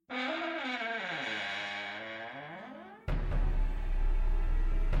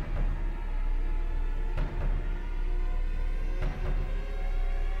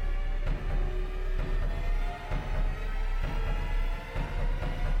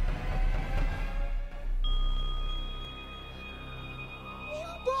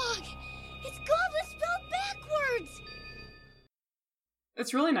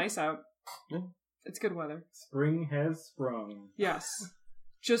It's really nice out. Yeah. It's good weather. Spring has sprung. Yes.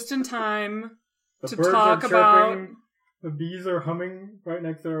 Just in time The to birds talk are about... chirping. The bees are humming right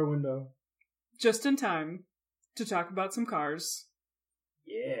next to our window. Just in time to talk about some cars.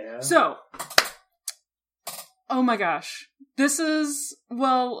 Yeah. So, oh my gosh. This is,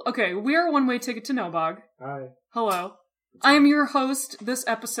 well, okay, we are One Way Ticket to Nilbog. Hi. Hello. I am your host this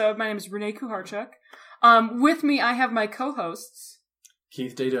episode. My name is Renee Kuharchuk. With me, I have my co-hosts.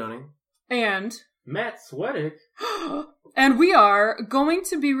 Keith Daydoni. And... Matt Swedick. And we are going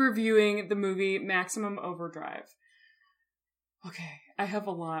to be reviewing the movie Maximum Overdrive. Okay, I have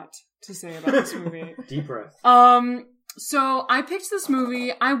a lot to say about this movie. Deep breath. So I picked this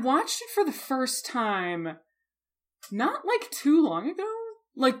movie. I watched it for the first time not like too long ago.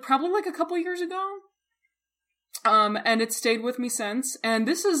 Like probably like a couple years ago. And it stayed with me since. And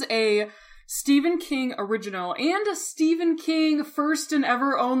this is a Stephen King original and a Stephen King first and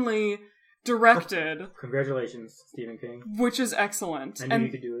ever only directed. Congratulations, Stephen King. Which is excellent. I knew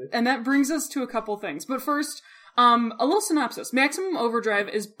you could do it. And that brings us to a couple things. But first, a little synopsis. Maximum Overdrive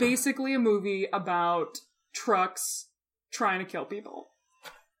is basically a movie about trucks trying to kill people.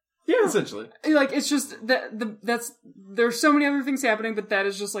 Yeah, essentially. Like, it's just, there's so many other things happening, but that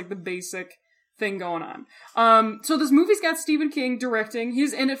is just like the basic thing going on. So this movie's got Stephen King directing.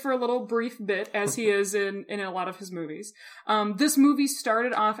 He's in it for a little brief bit, as he is in a lot of his movies. This movie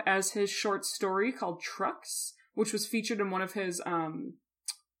started off as his short story called Trucks, which was featured in one of his,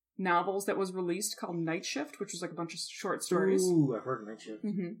 novels that was released called Night Shift, which was like a bunch of short stories. Ooh, I've heard Night Shift.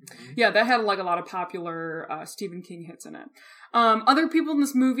 Mm-hmm. Yeah, that had like a lot of popular Stephen King hits in it. Other people in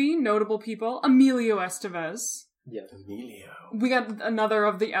this movie, notable people, Emilio Estevez. Yes. Emilio. We got another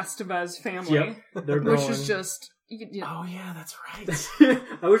of the Estevez family. Yep. They're which growing. is just... Oh yeah, that's right.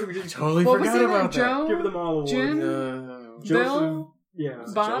 I wish we could Totally what was forgot it? about Joe? give them all awards. Jim? that. Bill? Yeah.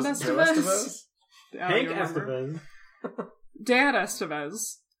 Bob Joseph Estevez? I don't Hank remember. Estevez. Dad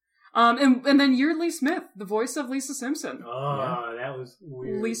Estevez. And then you're Lee Smith, the voice of Lisa Simpson. Oh, that was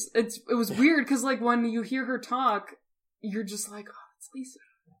weird. Lisa, it was weird because like when you hear her talk, you're just like, oh, it's Lisa.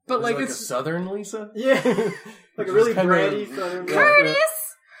 But Was it like a it's Southern Lisa. Yeah. Like a really Just kinda- bratty Southern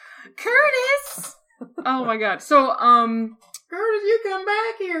Curtis. Oh my god. So Curtis, you come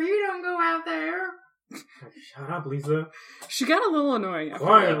back here. You don't go out there. Shut up, Lisa. she got a little annoying. after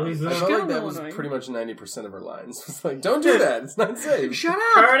Quiet, that. Lisa. I She felt got like a that little was annoying. pretty much 90% of her lines. It's like, don't do that. It's not safe. Shut up.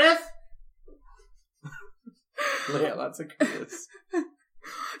 Curtis. Yeah, lots of Curtis.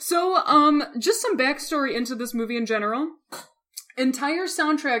 So just some backstory into this movie in general. Entire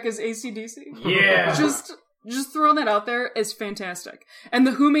soundtrack is AC/DC. Yeah. Just throwing that out there is fantastic. And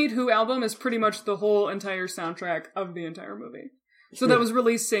the Who Made Who album is pretty much the whole entire soundtrack of the entire movie. So that was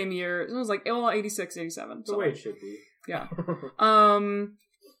released same year. It was like, 86, 87. The way it should be. Yeah.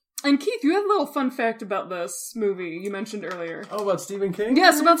 And Keith, you had a little fun fact about this movie you mentioned earlier. Oh, about Stephen King?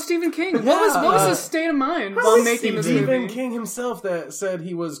 Yes, about Stephen King. What was his state of mind while making this Stephen movie? King himself that said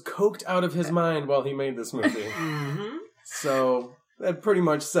he was coked out of his mind while he made this movie. Mm-hmm. So that pretty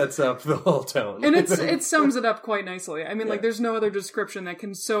much sets up the whole tone. And it sums it up quite nicely. I mean, like, Yeah. there's no other description that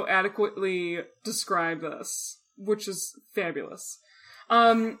can so adequately describe this, which is fabulous.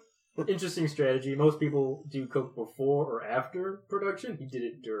 Interesting strategy. Most people do coke before or after production. He did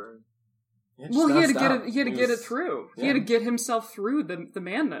it during. Yeah, just Well, he had to nonstop. get it. He had to He get it was- through. He yeah. had to get himself through the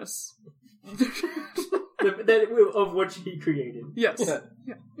madness. Of what he created. Yes. Yeah.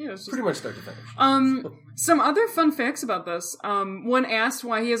 Yeah. It's just, Pretty much start to finish. Some other fun facts about this. When asked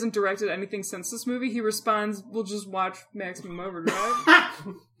why he hasn't directed anything since this movie, he responds, "We'll just watch Maximum Overdrive."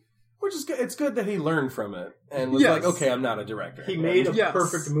 Which is good. It's good that he learned from it and was Yes. like, okay, I'm not a director. He made a Yes.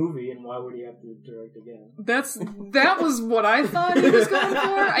 perfect movie, and why would he have to direct again? That was what I thought he was going for.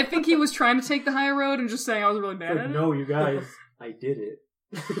 I think he was trying to take the higher road and just saying I was really bad Like, at it. no, you guys, I did it.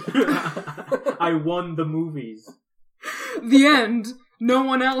 I won the movies. The end. No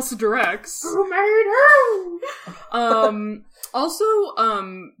one else directs. Who made who? Also,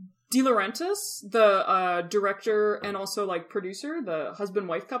 De Laurentiis, the director and also like producer, the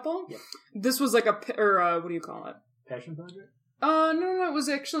husband-wife couple. Yeah. This was like what do you call it? Passion Project? No, it was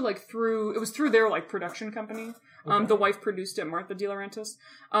actually like through their like production company. Okay. The wife produced it, Martha De Laurentiis.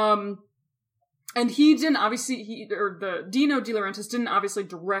 And he didn't obviously, Dino De Laurentiis didn't obviously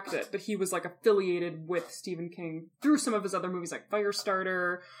direct it, but he was like affiliated with Stephen King through some of his other movies like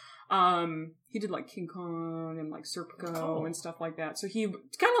Firestarter. He did like King Kong and like Serpico and stuff like that. So he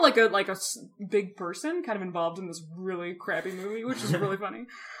kind of like a big person, kind of involved in this really crappy movie, which is really funny.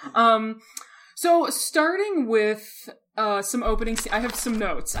 So starting with some opening, I have some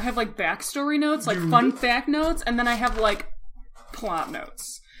notes. I have like backstory notes, like fun fact notes, and then I have like plot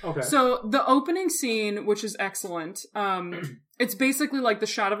notes. Okay. So the opening scene, which is excellent, it's basically like the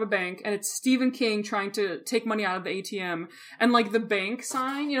shot of a bank, and it's Stephen King trying to take money out of the ATM, and like the bank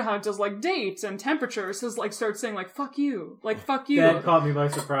sign, you know how it does like dates and temperatures, says like starts saying like fuck you, That caught me by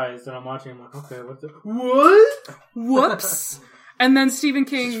surprise, and I'm watching. I'm like, okay, what? Whoops. And then Stephen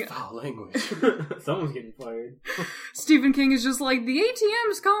King, Foul language. Someone's getting fired. Stephen King is just like, the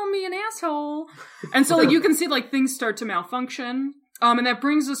ATM's calling me an asshole, and so like you can see like things start to malfunction, and that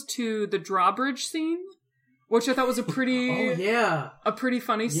brings us to the drawbridge scene, which I thought was a pretty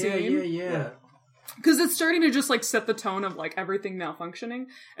funny scene. Yeah. Because it's starting to just, like, set the tone of, like, everything malfunctioning.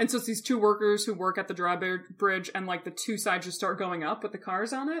 And so it's these two workers who work at the drawbridge, and, like, the two sides just start going up with the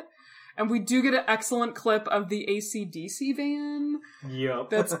cars on it. And we do get an excellent clip of the AC/DC van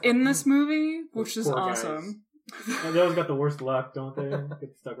that's in this movie, which is awesome. And they always got the worst luck, don't they?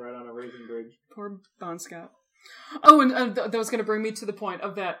 Get stuck right on a raisin bridge. Poor Bon Scott. Oh, and that was going to bring me to the point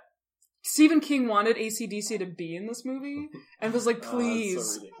of that Stephen King wanted AC/DC to be in this movie, and was like,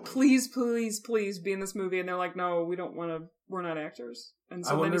 please be in this movie. And they're like, no, we don't want to, we're not actors. And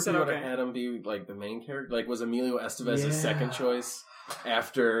so I then wonder he if said, you would okay. have had him be, like, the main character. Like, was Emilio Estevez his second choice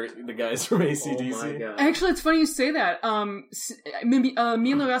after the guys from AC/DC? Oh my God. Actually, it's funny you say that. Maybe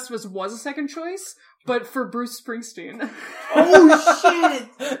Emilio Estevez was a second choice, but for Bruce Springsteen. Oh,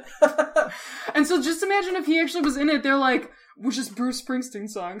 shit! And so just imagine if he actually was in it, they're like, which is Bruce Springsteen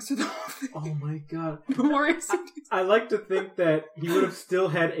songs to the whole thing. Oh my God. More AC/DC. I like to think that he would have still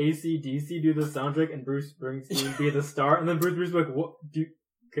had AC/DC do the soundtrack and Bruce Springsteen be the star, and then Bruce would be like, what, do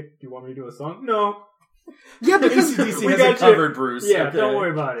you want me to do a song? No. Yeah, because AC/DC hasn't covered Bruce. Yeah, okay. don't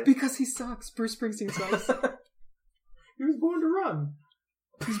worry about it. Because he sucks. Bruce Springsteen sucks. He was born to run.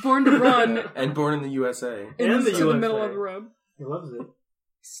 He's born to run. And born in the USA. And the to USA. the middle of the road. He loves it.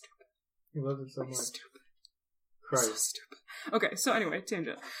 He's stupid. He loves it so much. He's stupid. Christ. So stupid. Okay, so anyway,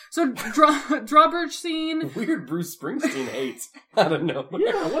 tangent. So drawbridge scene. Weird Bruce Springsteen hates. I don't know.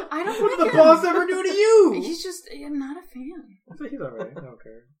 Yeah, what? I don't What like did the him. boss ever do to you? He's just, I'm not a fan. He's alright. I don't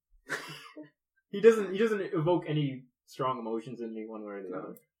care. He doesn't evoke any strong emotions in me one way or the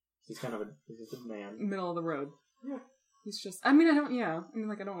other. He's kind of he's just a man. Middle of the road. Yeah. He's just, I don't want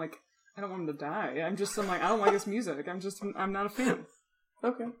him to die. I don't like his music. I'm not a fan.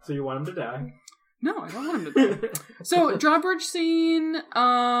 Okay. So you want him to die? No, I don't want him to die. So, drawbridge scene,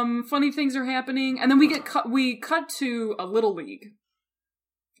 funny things are happening, and then we cut to a Little League,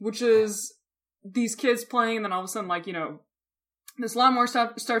 which is these kids playing, and then all of a sudden, like, you know, this lawnmower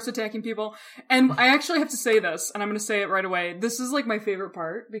starts attacking people. And I actually have to say this, and I'm going to say it right away. This is, like, my favorite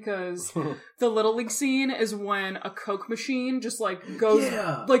part, because the Little League scene is when a Coke machine just, like, goes,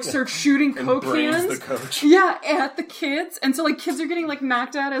 starts shooting Coke cans. the coach. Yeah, at the kids. And so, like, kids are getting, like,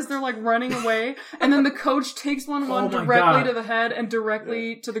 knocked out as they're, like, running away. And then the coach takes one directly to the head and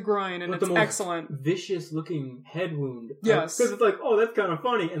directly to the groin, and with it's the most excellent. vicious-looking head wound. Yes. Because it's like, oh, that's kind of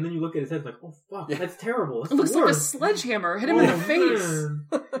funny. And then you look at his head, like, oh, fuck, that's terrible. That's It looks the like a worst. sledgehammer. Hit him in the face. Man.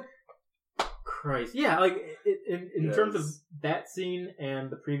 Christ. Yeah, like, in terms of that scene and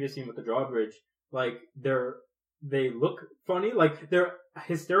the previous scene with the drawbridge, like, they look funny. Like, they're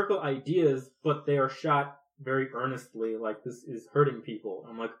hysterical ideas, but they are shot very earnestly. Like, this is hurting people.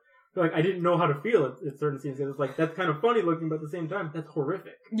 I'm like, I didn't know how to feel at certain scenes. It's like, that's kind of funny looking, but at the same time, that's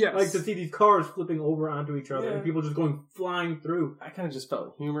horrific. Yes. Like, to see these cars flipping over onto each other and people just going flying through. I kind of just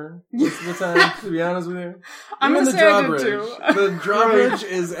felt humor most of the time, to be honest with you. I'm Even gonna say I did too. The drawbridge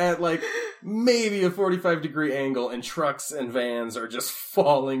is at, like, maybe a 45-degree angle, and trucks and vans are just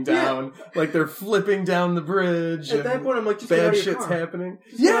falling down. Like, they're flipping down the bridge. At that point, I'm like, just get out bad of your shit's car. happening.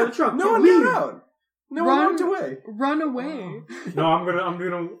 Just get out of the truck. No one Leave. got out. No one walked away. Run away. No, I'm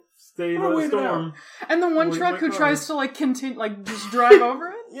gonna stay in the storm. And the one Wait, truck my who car. tries to, like, continue, like, just drive over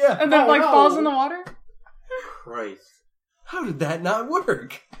it. Yeah. And then, Oh, like, no. falls in the water. Christ. How did that not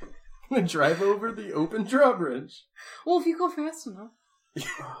work? I'm gonna drive over the open drawbridge. Well, if you go fast enough.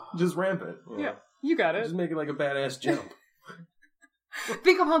 Just ramp it. Yeah, you got it. Just make it like a badass jump.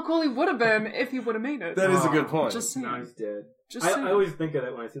 Think of how cool he would have been if he would have made it. That is a good point. Just saying. Now he's dead. Just saying. I always think of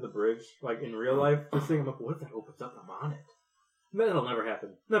that when I see the bridge, like in real life. Just thinking, like, what if that opens up and I'm on it? That'll never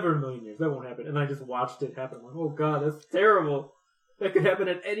happen. Never in a million years. That won't happen. And I just watched it happen. I'm like, oh god, that's terrible. That could happen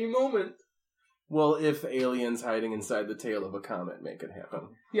at any moment. Well, if aliens hiding inside the tail of a comet make it happen.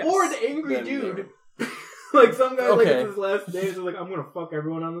 Yes. Or an angry Then, dude. Like some guy, like Okay. it's his last days, are like, I'm gonna fuck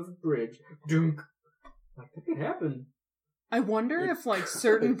everyone on this bridge. Dunk. Like that could happen. I wonder if, like,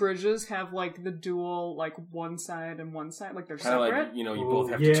 certain bridges have, like, the dual, like, one side and one side. Like, they're Kind of separate. like, you know, you both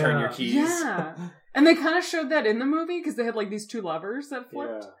have Yeah. to turn your keys. Yeah. And they kind of showed that in the movie because they had, like, these two levers that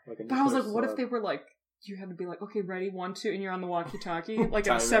flipped. Yeah. Like a But I was like, nuclear what if slug. they were, like, you had to be like, okay, ready, 1, 2, and you're on the walkie-talkie, like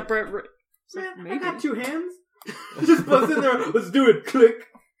in a Time it. separate. Man, maybe. I got 2 hands. Just plugs in there. Let's do it. Click.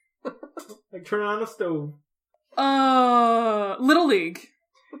 Like turn on the stove. Little League.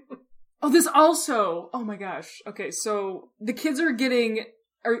 Oh, this also. Oh my gosh. Okay, so the kids are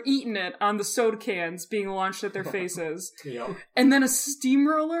eating it on the soda cans being launched at their faces. Yeah. And then a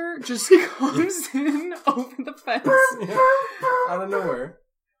steamroller just comes in over the fence Out of nowhere.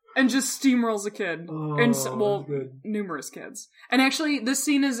 and just steamrolls a kid. And good. numerous kids. And actually, this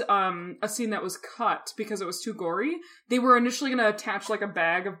scene is a scene that was cut because it was too gory. They were initially going to attach like a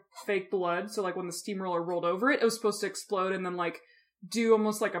bag of fake blood, so like when the steamroller rolled over it, it was supposed to explode and then like do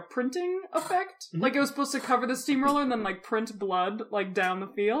almost like a printing effect. Like it was supposed to cover the steamroller and then like print blood like down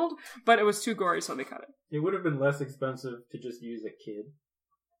the field, but it was too gory, so they cut it. It would have been less expensive to just use a kid.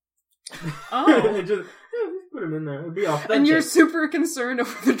 Oh. just put him in there. It'd be authentic. And you're super concerned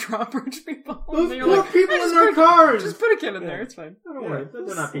over the drawbridge people. Those You're poor like, people "Hey, in just their put- cars. Just put a kid in there, it's fine. Don't worry,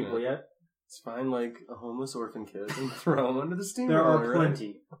 they're not people yet. Let's find like a homeless orphan kid and throw him under the steamroller. There are right?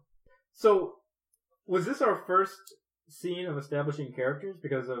 plenty. So, was this our first scene of establishing characters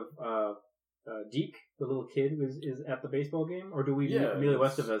because of Deke, the little kid who is at the baseball game, or do we meet Yeah, Emilio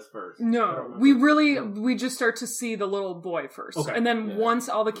it's- Estevez first? I No, don't we remember. we just start to see the little boy first. Okay. And then Yeah. once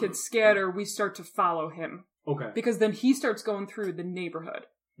all the kids scatter, we start to follow him. Okay. Because then he starts going through the neighborhood.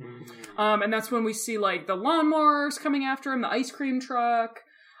 Mm. And that's when we see like the lawnmowers coming after him, the ice cream truck.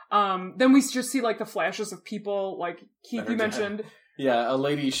 Then we just see like the flashes of people, like Keith, you mentioned. Yeah, a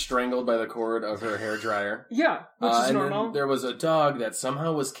lady strangled by the cord of her hairdryer. Yeah, which is and normal. then there was a dog that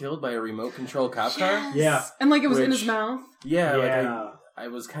somehow was killed by a remote control cop car. Yes! Yeah. And like it was in Which- his mouth. Yeah, Yeah. like I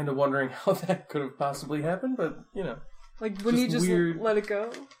was kind of wondering how that could have possibly happened, but you know, Like when Just you just weird. let it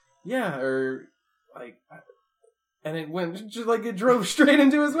go. yeah, or like, and it went just like it drove straight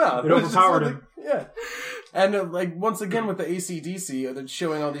into his mouth. It was just overpowered like- him. Yeah, and like once again with the AC/DC, they're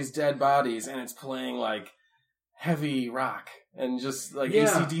showing all these dead bodies, and it's playing like heavy rock and just like Yeah.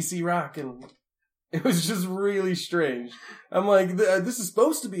 AC/DC rock, and it was just really strange. I'm like, this is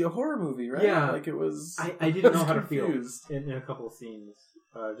supposed to be a horror movie, right? Yeah. Like it was. I didn't know was how to feel confused. in a couple of scenes,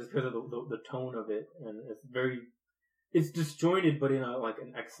 just because of the tone of it, and it's disjointed, but in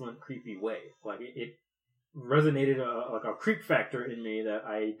an excellent creepy way. Like it resonated like a creep factor in me that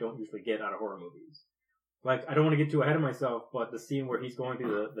I don't usually get out of horror movies. Like I don't want to get too ahead of myself, but the scene where he's going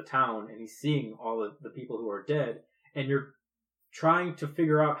through the town and he's seeing all the people who are dead, and you're trying to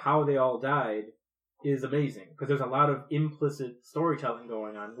figure out how they all died is amazing because there's a lot of implicit storytelling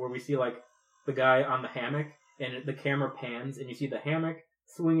going on where we see like the guy on the hammock and the camera pans and you see the hammock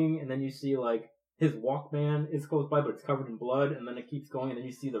swinging and then you see like his Walkman is close by but it's covered in blood and then it keeps going and then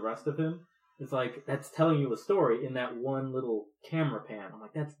you see the rest of him. It's like that's telling you a story in that one little camera pan. I'm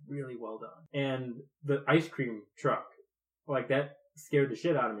like, that's really well done. And the ice cream truck, like that scared the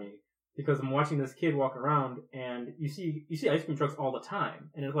shit out of me because I'm watching this kid walk around and you see ice cream trucks all the time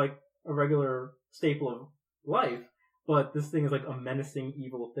and it's like a regular staple of life, but this thing is like a menacing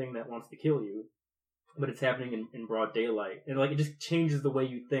evil thing that wants to kill you, but it's happening in broad daylight, and like it just changes the way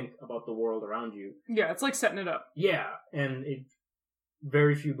you think about the world around you. Yeah, it's like setting it up. Yeah, and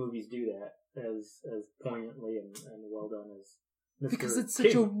very few movies do that as poignantly and well done as Mr. Because it's such a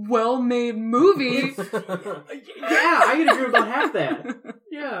King. well-made movie. Yeah, I can agree about half that.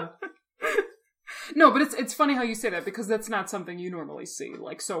 Yeah. No, but it's funny how you say that because that's not something you normally see,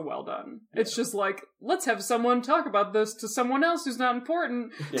 like, so well done. It's just like, let's have someone talk about this to someone else who's not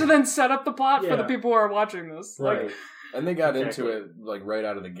important to then set up the plot for the Yeah. people who are watching this. Right. Like, And they got Exactly. into it like right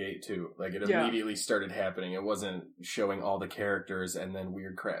out of the gate too. Like it Yeah. immediately started happening. It wasn't showing all the characters and then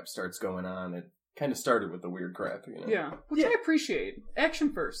weird crap starts going on. It kind of started with the weird crap, you know. yeah. Which Yeah. I appreciate.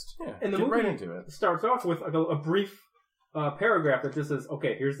 Action first. Yeah. And the get movie right into it. starts off with like a brief paragraph that just says,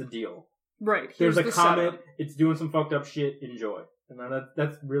 "Okay, here's the deal. Right. There's Here's a the comet. setup. It's doing some fucked up shit. Enjoy." And then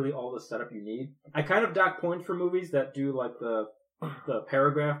that's really all the setup you need. I kind of dock points for movies that do like the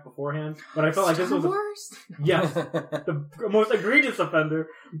paragraph beforehand, but I felt like this Star was Wars? yes, the most egregious offender.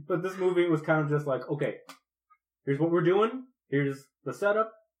 But this movie was kind of just like, okay, here's what we're doing. Here's the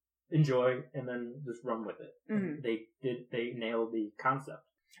setup. Enjoy, and then just run with it. Mhm. They nailed the concept.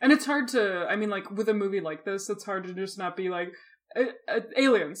 And it's hard to, I mean, like, with a movie like this, it's hard to just not be like,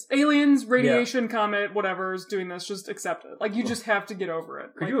 aliens, radiation, comet, whatever is doing this, just accept it. Like, you just have to get over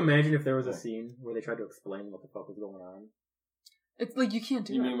it. Could Like, you imagine if there was a scene where they tried to explain what the fuck was going on? it's like, you can't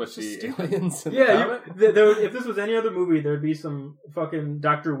do You that. mean with It's just the stupid. aliens? And the Yeah, comet? if this was any other movie, there'd be some fucking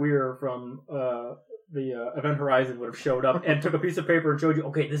Dr. Weir from Event Horizon would have showed up and took a piece of paper and showed you,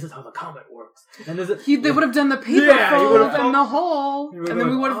 okay, this is how the comet works. And They would have done the paper fold and the hole, and then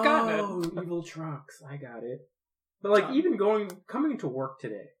we would have gotten it. Oh, evil trucks. I got it. But like, even coming to work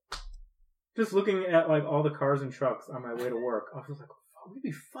today, just looking at like all the cars and trucks on my way to work, I was like, oh, we'd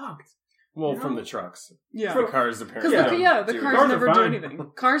be fucked. Well, from the trucks. Yeah. The cars apparently. The cars never do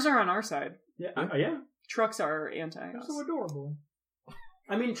anything. Cars are on our side. Yeah. Trucks are anti us. They're so adorable.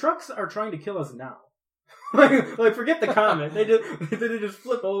 I mean, trucks are trying to kill us now. like, forget the comet. They just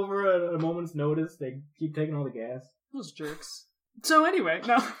flip over at a moment's notice. They keep taking all the gas. Those jerks. So anyway,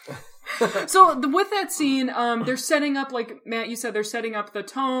 no. So with that scene, they're setting up, like Matt, you said, they're setting up the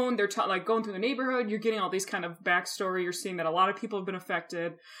tone. They're like going through the neighborhood. You're getting all these kind of backstory. You're seeing that a lot of people have been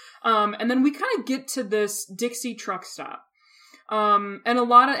affected. And then we kind of get to this Dixie truck stop. And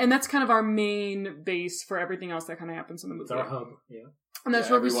that's kind of our main base for everything else that kind of happens in the movie. It's our hub, yeah. And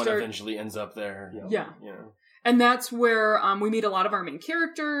that's where we start. Everyone eventually ends up there. Yeah. And that's where we meet a lot of our main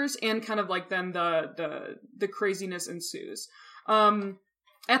characters, and kind of like then the craziness ensues.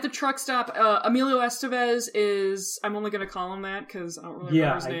 At the truck stop, Emilio Estevez is, I'm only going to call him that because I don't really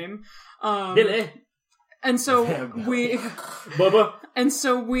remember his name. Billy. And so Bubba. And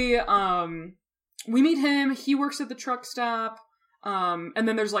so we meet him. He works at the truck stop. And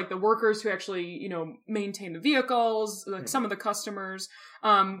then there's like the workers who actually, maintain the vehicles, like some of the customers.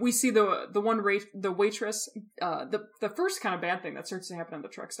 We see the waitress, the first kind of bad thing that starts to happen at the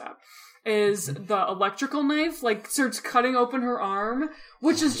truck stop is the electrical knife, like, starts cutting open her arm,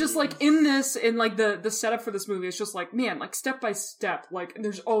 which is just like in like the setup for this movie. It's just like, man, like step by step, like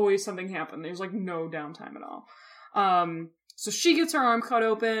there's always something happening. There's like no downtime at all. So she gets her arm cut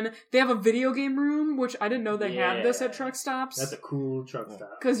open. They have a video game room, which I didn't know they had this at truck stops. That's a cool truck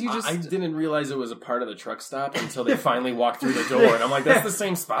stop. Because I didn't realize it was a part of the truck stop until they finally walked through the door, and I'm like, that's the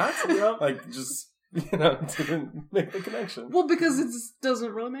same spot? Like, just, didn't make the connection. Well, because it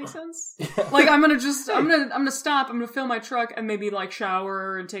doesn't really make sense. Like, I'm gonna stop, I'm gonna fill my truck, and maybe, like,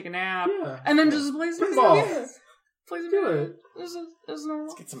 shower and take a nap, and then just play some games. Do it.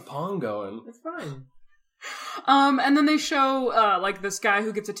 Let's get some Pong going. It's fine. And then they show, like, this guy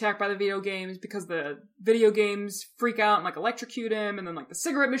who gets attacked by the video games because the video games freak out and, like, electrocute him, and then, like, the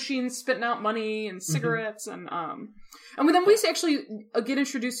cigarette machine's spitting out money and cigarettes, and then we actually get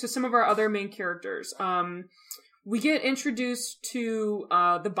introduced to some of our other main characters. We get introduced to,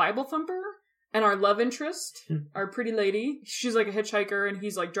 the Bible Thumper, and our love interest, our pretty lady. She's like a hitchhiker, and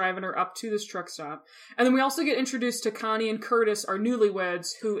he's like driving her up to this truck stop. And then we also get introduced to Connie and Curtis, our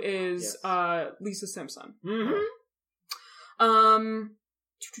newlyweds, who is Lisa Simpson.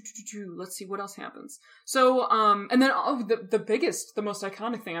 Let's see what else happens. So, and then the most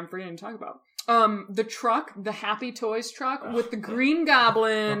iconic thing I'm forgetting to talk about. The truck, the Happy Toys truck with the Green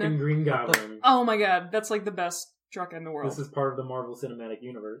Goblin. Fucking Green Goblin. Oh my god, that's like the best truck in the world. This is part of the Marvel Cinematic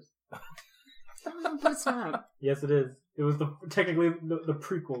Universe. But it's not. Yes, it is. It was technically the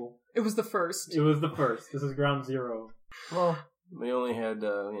prequel. It was the first. It was the first. This is ground zero. Well, they only had,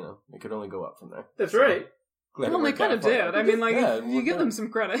 it could only go up from there. That's right. Well, they kind of did. I mean, like, you give them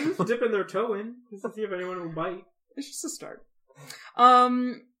some credit. Dipping their toe in just to see if anyone will bite. It's just a start.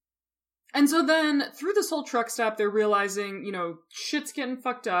 And so then, through this whole truck stop, they're realizing, shit's getting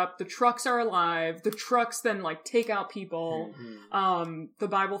fucked up. The trucks are alive. The trucks then, like, take out people. The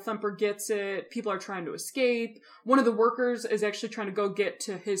Bible Thumper gets it. People are trying to escape. One of the workers is actually trying to go get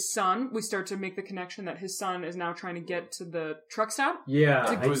to his son. We start to make the connection that his son is now trying to get to the truck stop. Yeah.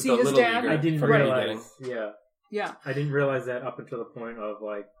 To see his dad. I didn't realize. Yeah. I didn't realize that up until the point of,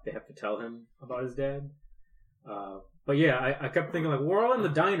 like, they have to tell him about his dad. But yeah, I kept thinking, like, we're all in the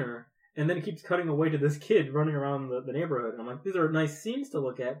diner. And then it keeps cutting away to this kid running around the neighborhood. And I'm like, these are nice scenes to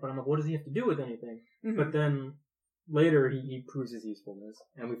look at, but I'm like, what does he have to do with anything? Mm-hmm. But then later he proves his usefulness,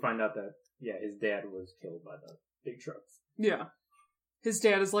 and we find out that, his dad was killed by the big trucks. Yeah. His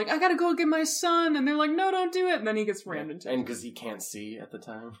dad is like, I gotta go get my son, and they're like, no, don't do it. And then he gets rammed into it. And because he can't see at the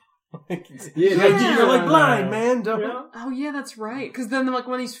time. You're like blind, man. Don't. Yeah. Oh, yeah, that's right. Because then, like,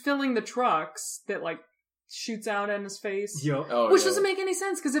 when he's filling the trucks, that, like, shoots out in his face. Which doesn't make any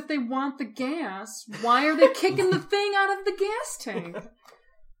sense, because if they want the gas, why are they kicking the thing out of the gas tank?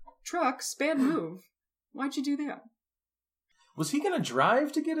 Trucks, bad move. Why'd you do that? Was he gonna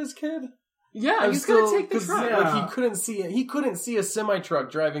drive to get his kid? Yeah, he's gonna take the truck. Yeah. Like, he couldn't see a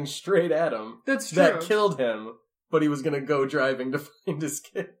semi-truck driving straight at him. That's true. That killed him, but he was gonna go driving to find his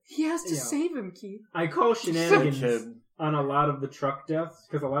kid. He has to save him, Keith. I call shenanigans on a lot of the truck deaths,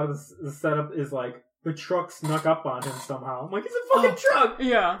 because a lot of the setup is like, the truck snuck up on him somehow. I'm like, it's a fucking truck!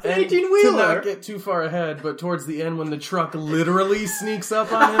 Yeah. It's an 18-wheeler! To not get too far ahead, but towards the end when the truck literally sneaks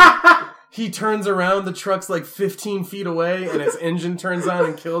up on him, he turns around, the truck's like 15 feet away, and its engine turns on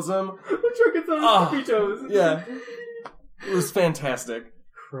and kills him. The truck is on its toes. Yeah. It was fantastic.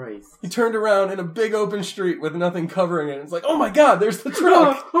 Christ. He turned around in a big open street with nothing covering it. It's like, oh my god, there's the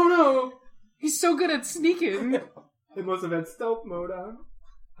truck! Oh no! He's so good at sneaking. They must have had stealth mode on.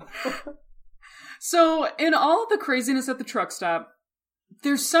 So, in all of the craziness at the truck stop,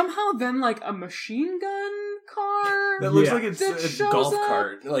 there's somehow then, like, a machine gun car That looks Yeah. like it's that a shows golf up.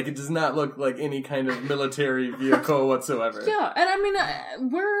 cart. Like, it does not look like any kind of military vehicle whatsoever. Yeah, and I mean,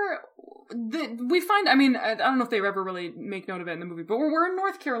 we find, I mean, I don't know if they ever really make note of it in the movie, but we're in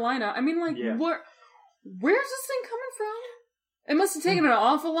North Carolina. I mean, like, Yeah. where's this thing coming from? It must have taken an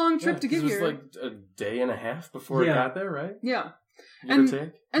awful long trip to get it was here. like a day and a half before it Yeah. got there, right? Yeah. Give And- or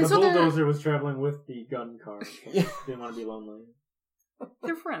take. And The so bulldozer was traveling with the gun car. So Yeah. Didn't want to be lonely.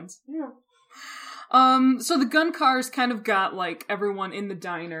 they're friends. Yeah. So the gun cars kind of got, like, everyone in the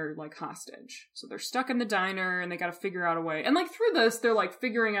diner, like, hostage. So they're stuck in the diner, and they gotta figure out a way. And, like, through this, they're, like,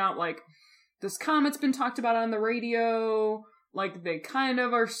 figuring out, like, this comet's been talked about on the radio. Like, they kind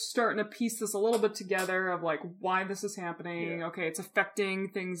of are starting to piece this a little bit together of, like, why this is happening. Yeah. Okay, it's affecting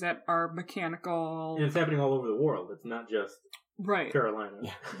things that are mechanical. And it's happening all over the world. It's not just Right, Carolina.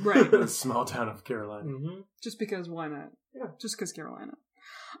 Yeah. right. The small town of Carolina. Mm-hmm. Just because, why not? Yeah. Just because Carolina.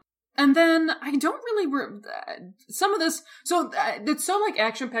 And then I don't really some of this. So it's so like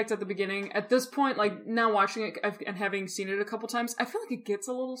action packed at the beginning. At this point, like now watching it and having seen it a couple times, I feel like it gets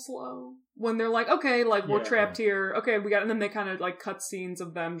a little slow when they're like, okay, like we're Yeah. trapped here. Okay, we got, and then they kind of like cut scenes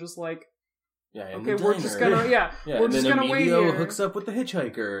of them just like, Yeah, in okay, the we're diner. just gonna Yeah, we're and just then gonna wait Emilio here. hooks up with the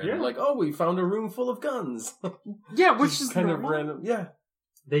hitchhiker, and Yeah. like, oh, we found a room full of guns. Yeah, which Just is kind normal. of random. Yeah,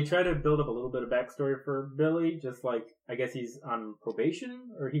 They try to build up a little bit of backstory for Billy, just like, I guess he's on probation,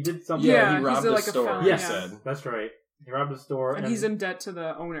 or he did something. Yeah, he he's robbed a, a like, a store. felon, He yeah. said, That's right. He robbed a store, And he's in debt to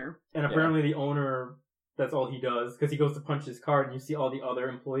the owner. and apparently the owner, that's all he does, because he goes to punch his card, and you see all the other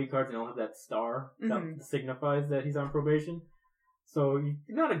employee cards, and they all have that star Mhm. that signifies that he's on probation. So,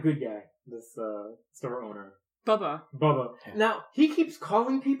 he's not a good guy, this store owner. Bubba. Bubba. Yeah. Now, he keeps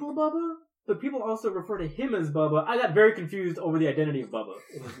calling people Bubba, but people also refer to him as Bubba. I got very confused over the identity of Bubba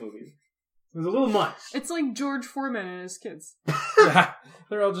in this movie. It was a little much. It's like George Foreman and his kids. yeah,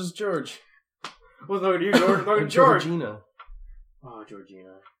 they're all just George. I wasn't talking to you, George. I'm talking to And George. Georgina. Oh,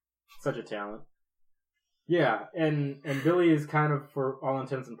 Georgina. Such a talent. Yeah, and Billy is kind of, for all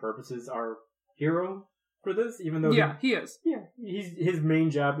intents and purposes, our hero for this, even though Yeah, he is. his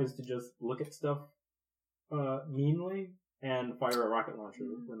main job is to just look at stuff meanly and fire a rocket launcher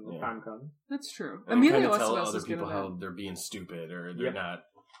when the Yeah. time comes. That's true. And Emilio kind of tell Estevez other is good people at how that. they're being stupid or they're Yep. not.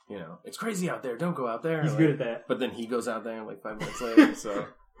 You know, it's crazy out there. Don't go out there. He's Like, good at that. But then he goes out there like 5 minutes later. So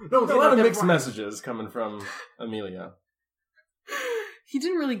No, a lot of mixed messages coming from Emilio. He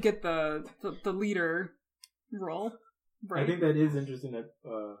didn't really get the leader role. Right. I think that is interesting that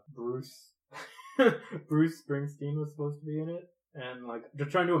Bruce Bruce Springsteen was supposed to be in it, and like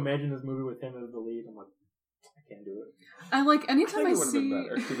just trying to imagine this movie with him as the lead, I'm like, I can't do it. I like I anytime think I it would have been see.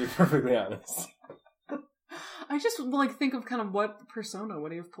 better, to be perfectly honest. I just like think of kind of what persona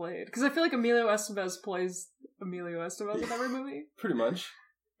would he have played, because I feel like Emilio Estevez plays Emilio Estevez in every movie. Pretty much.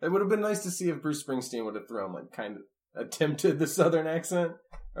 It would have been nice to see if Bruce Springsteen would have thrown like kind of attempted the southern accent,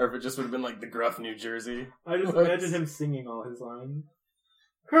 or if it just would have been like the gruff New Jersey. I just What? imagine him singing all his lines.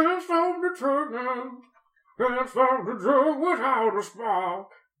 Can't stop the truck now. Can't stop the drug without a spark.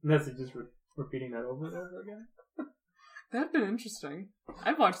 And that's it, just repeating that over and over again. That'd been interesting.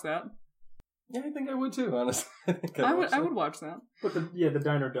 I'd watch that. Yeah, I think I would too, honestly. I would watch that. But the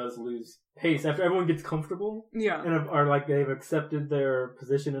diner does lose pace after everyone gets comfortable Yeah. and are like they've accepted their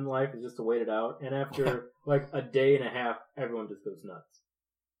position in life and just to wait it out. And after like a day and a half, everyone just goes nuts.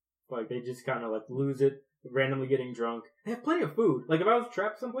 Like they just kind of like lose it, randomly getting drunk. They have plenty of food. Like if I was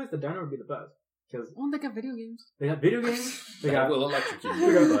trapped someplace, the diner would be the best because Oh, they got video games. they got video games. They That got will electrocute they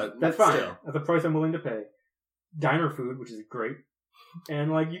you, got- but that's fine. still. That's a price I'm willing to pay. Diner food, which is great,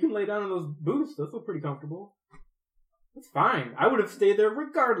 and like you can lay down in those booths. Those feel pretty comfortable. That's fine. I would have stayed there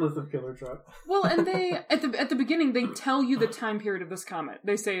regardless of Killer Truck. Well, and they at the beginning they tell you the time period of this comet.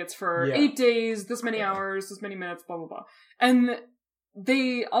 They say it's for Yeah. 8 days, this many hours, this many minutes, blah blah blah. And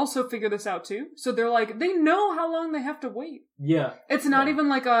they also figure this out too. So they're like they know how long they have to wait. Yeah, It's not Yeah. even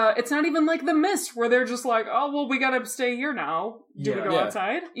like the Mist where they're just like, "Oh, well, we got to stay here now. Do we Yeah. go Yeah.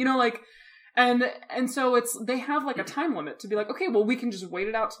 outside?" You know, like and so they have like a time limit to be like, "Okay, well, we can just wait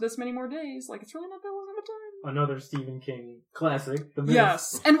it out to this many more days." Like it's really not that long of a time. another Stephen King classic. The Mist.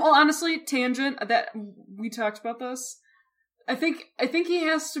 Yes, and well, honestly, tangent that we talked about this. I think he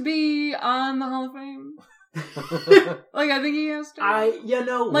has to be on the Hall of Fame. Like, I think he has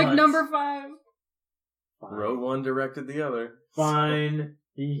to. What? Number 5. Road one directed the other. Fine.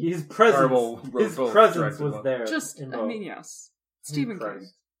 His presence was there. Just, I mean, yes. Stephen King.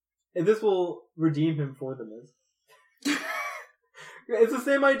 And this will redeem him for the Miz. It's the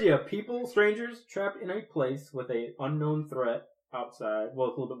same idea. People, strangers, trapped in a place with a unknown threat outside. Well,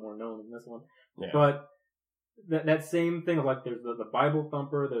 it's a little bit more known in this one. Yeah. But that same thing of like, there's the Bible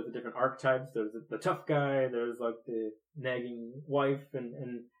thumper, there's the different archetypes, there's the tough guy, there's like the nagging wife, and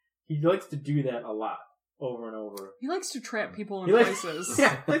he likes to do that a lot, over and over. He likes to trap people in places.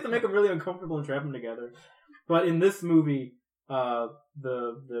 Yeah, he likes to make them really uncomfortable and trap them together. But in this movie,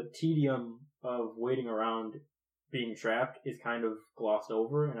 the tedium of waiting around being trapped is kind of glossed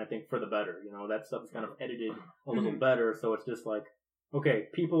over, and I think for the better. You know, that stuff is kind of edited a little better, so it's just like, okay,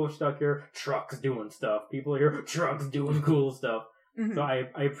 people are stuck here, trucks doing stuff. People are here, trucks doing cool stuff. Mm-hmm. So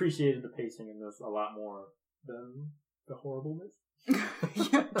I appreciated the pacing in this a lot more than the horribleness.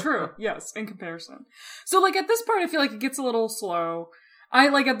 Yeah, true. Yes, in comparison. So, like, at this part, I feel like it gets a little slow.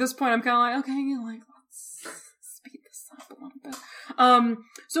 At this point, I'm kind of like, okay, let's speed this up a little bit.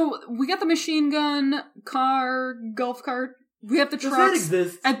 So we got the machine gun, car, golf cart. We have the trucks. Does that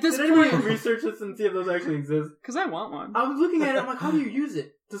exist? At this Did point, anyone research this and see if those actually exist? Because I want one. I was looking at it, I'm like, how do you use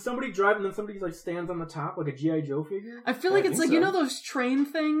it? Does somebody drive and then somebody like stands on the top like a G.I. Joe figure? I feel like it's like, so. You know those train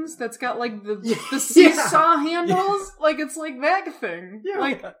things that's got like the seesaw handles? Yeah. Like it's like that thing. Yeah.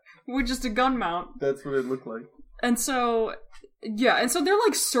 Like with just a gun mount. That's what it looked like. And so they're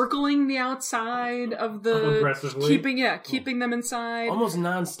like circling the outside of the aggressively, keeping them inside almost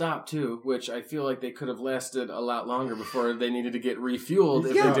nonstop too, which I feel like they could have lasted a lot longer before they neneeded to get refueled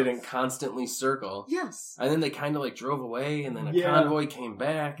if they didn't constantly circle. Yes, and then they kind of like drove away, and then a convoy came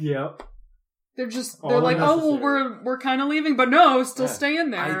back. Yep. They're like, oh, well, we're kind of leaving, but no, still stay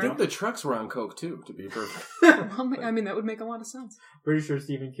in there. I think the trucks were on coke too, to be perfect. Well, I mean, that would make a lot of sense. Pretty sure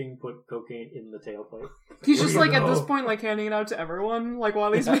Stephen King put cocaine in the tailpipe. He's just like, at this point, like handing it out to everyone, like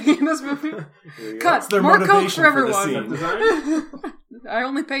while he's making this movie. Cut! More coke for everyone. I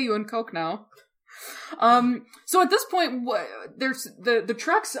only pay you in coke now. So at this point, there's the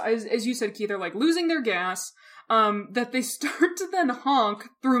trucks, as you said, Keith, are like losing their gas. That they start to then honk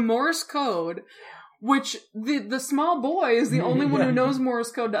through Morse code, which the small boy is the only one who knows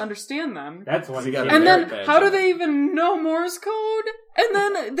Morse code to understand them. That's why he got. And then, how do they even know Morse code? And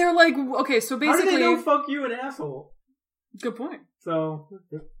then they're like, okay, so basically, how do they know "fuck you" an asshole? Good point. So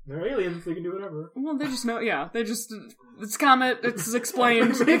they're aliens; they can do whatever. Well, they just know. Yeah, it's Comet. It's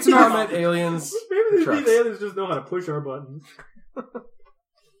explained. It's normal. Comet, aliens. Maybe these aliens just know how to push our buttons.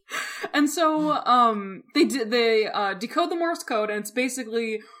 And so, they decode the Morse code, and it's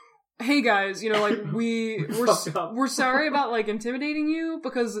basically, hey guys, you know, like, we're sorry about, like, intimidating you,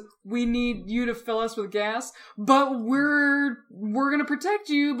 because we need you to fill us with gas, but we're gonna protect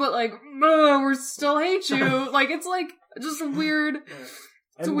you, but, like, we still hate you. Like, it's, like, just a weird,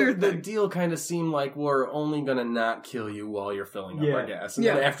 it's a weird thing. The deal kind of seemed like we're only gonna not kill you while you're filling up our gas, and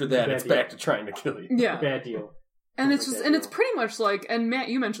then after that, it's back to trying to kill you. Yeah. Bad deal. And it's pretty much like, and Matt,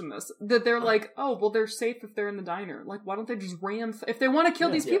 you mentioned this, that they're like, oh, well, they're safe if they're in the diner. Like, why don't they just ram, if they want to kill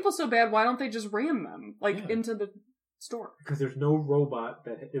these people so bad, why don't they just ram them, like, into the store? Because there's no robot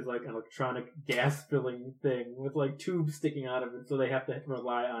that is like an electronic gas filling thing with like tubes sticking out of it, so they have to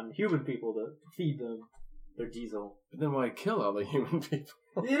rely on human people to feed them their diesel. But then why kill all the human people?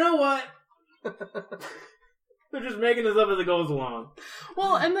 You know what? They're just making this up as it goes along.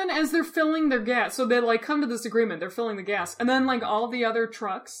 Well, and then as they're filling their gas, so they, like, come to this agreement, they're filling the gas, and then, like, all the other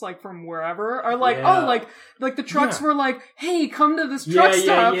trucks, like, from wherever, are like, oh, like, the trucks were like, hey, come to this truck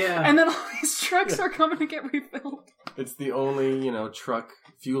stop, and then all these trucks are coming to get refilled. It's the only, truck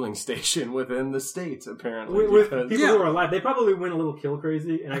fueling station within the state, apparently. With people who are alive. They probably went a little kill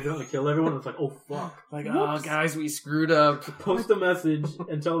crazy and accidentally kill everyone. It's like, oh, fuck. Like, oh, guys, we screwed up. Post a message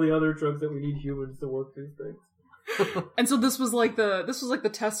and tell the other trucks that we need humans to work these things. And so this was like the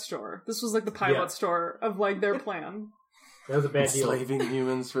test store. This was like the pilot store of like their plan. That was a bad deal. Enslaving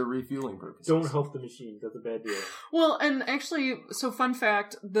humans for refueling purposes. Don't help the machines. That's a bad deal. Well, and actually, so fun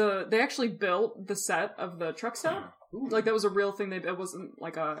fact, they actually built the set of the truck stop. Ooh. Like that was a real thing. It wasn't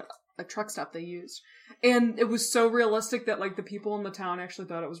like a truck stop they used. And it was so realistic that like the people in the town actually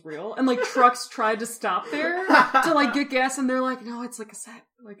thought it was real. And like trucks tried to stop there to like get gas, and they're like, no, it's like a set.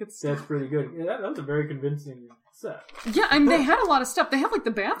 Like That's pretty good. Yeah, that was a very convincing set. Yeah, I mean they had a lot of stuff. They had like the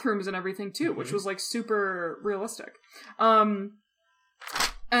bathrooms and everything too, which was like super realistic. And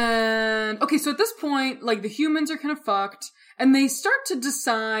okay, so at this point, like the humans are kind of fucked, and they start to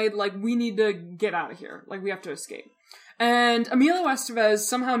decide like we need to get out of here. Like we have to escape. And Emilio Estevez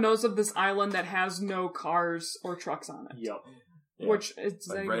somehow knows of this island that has no cars or trucks on it. Yep. Yeah. Which is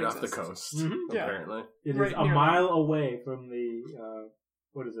Like right off the coast, Yeah. apparently. It Right is a near mile away from the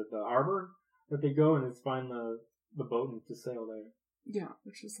the harbor that they go, and it's find the boat and to sail there. Yeah,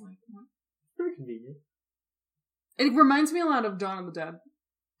 which is like what? Very convenient. It reminds me a lot of Dawn of the Dead,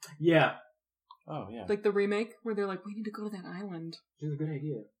 Yeah, Oh, yeah. like the remake where they're like, we need to go to that island. which is a good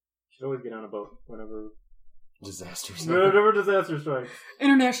idea. Should always get on a boat whenever Disasters. disaster strikes.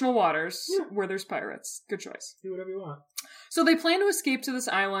 International waters Yeah. where there's pirates. Good choice. Do whatever you want. So they plan to escape to this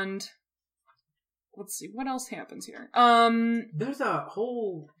island. Let's see what else happens here. There's a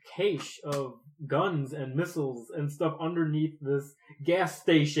whole cache of guns and missiles and stuff underneath this gas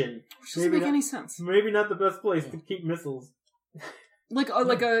station. Which doesn't make any sense. Maybe not the best place to keep missiles. Like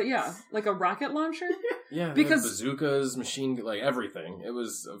a rocket launcher. Yeah, Because- bazookas, like everything. It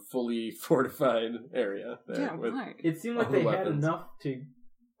was a fully fortified area there. Yeah, with, why? It seemed like All they the had weapons. enough to...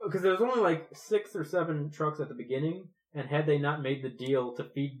 Because there was only like 6 or 7 trucks at the beginning, and had they not made the deal to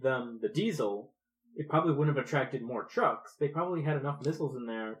feed them the diesel, it probably wouldn't have attracted more trucks. They probably had enough missiles in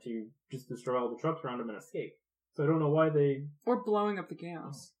there to just destroy all the trucks around them and escape. So I don't know why they... Or blowing up the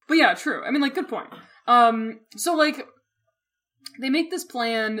gas. But yeah, true. I mean, like, good point. So, like, they make this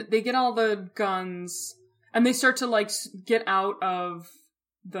plan, they get all the guns, and they start to, like, get out of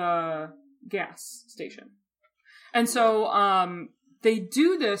the gas station. And so, they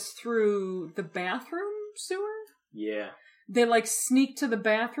do this through the bathroom sewer? Yeah. They, like, sneak to the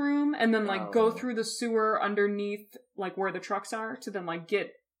bathroom and then, like, go Oh. through the sewer underneath, like, where the trucks are to then, like,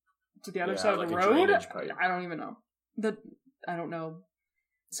 get to the other Yeah, side of like the a road. drainage pipe. I don't even know. I don't know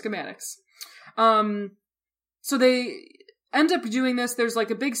schematics. So they end up doing this. There's,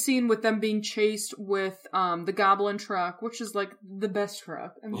 like, a big scene with them being chased with, the Goblin truck, which is, like, the best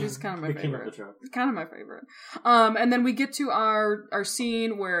truck. I mean, it's kind of my The king of favorite. the truck. It's kind of my favorite. And then we get to our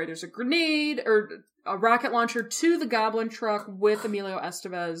scene where there's a grenade or a rocket launcher to the Goblin truck with Emilio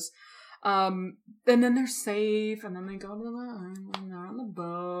Estevez. And then they're safe, and then they go to the island, they're on the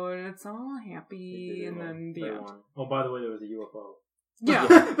boat, and it's all happy, and then the end. Oh, by the way, there was a UFO. Yeah,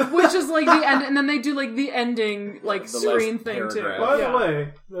 which is like the end, and then they do like the ending, like The screen last thing too. paragraph. By Yeah. the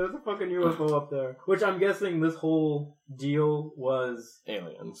way, there's a fucking UFO up there. Which I'm guessing this whole deal was...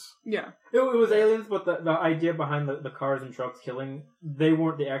 aliens. Yeah. It was aliens, but the idea behind the cars and trucks killing, they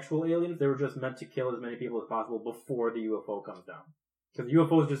weren't the actual aliens. They were just meant to kill as many people as possible before the UFO comes down. Because the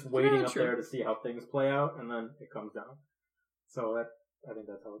UFO is just waiting Yeah, up true. there to see how things play out, and then it comes down. So I think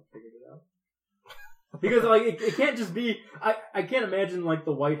that's how it figured it out. Because like it can't just be. I can't imagine like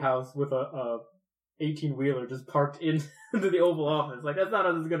the White House with a 18-wheeler just parked into the Oval Office. Like that's not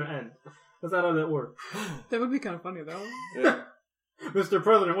how this is gonna end. That's not how that works. That would be kind of funny though. Yeah. Mr.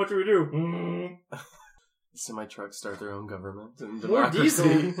 President, what should we do? Semi-trucks start their own government and More democracy.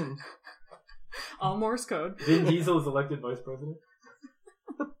 diesel. All Morse code. Vin Diesel is elected vice president.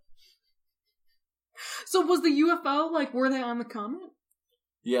 So was the UFO like? Were they on the comet?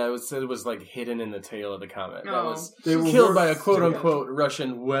 Yeah, it said it was like hidden in the tail of the comet. That Oh. was They were killed by a worked quote-unquote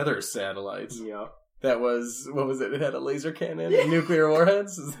Russian weather satellite. Yeah. That was, what was it? It had a laser cannon and nuclear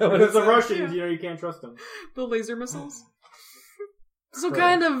warheads? Is that what Because it the said? Russians, you can't trust them. The laser missiles. So Right.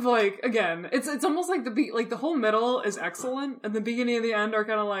 kind of like again, it's almost like the whole middle is excellent, and the beginning and the end are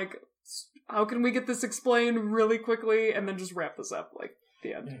kind of like, how can we get this explained really quickly, and then just wrap this up like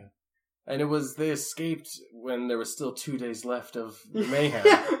the end. Yeah. And they escaped when there was still 2 days left of the mayhem.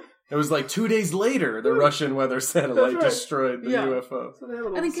 It was like 2 days later, the Russian weather satellite right. destroyed the Yeah. UFO. So they have a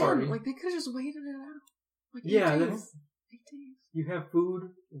little And again, party. like they could have just waited it out. Like 8 Yeah, days. that's- 8 days. You have food,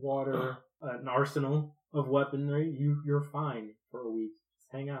 water, an arsenal of weaponry. You're fine for a week.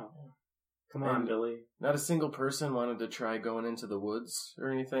 Just hang out. Come on, And- Billy. Not a single person wanted to try going into the woods or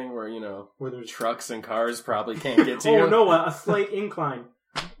anything where, Where there's trucks and cars probably can't get to you. oh no, a slight incline.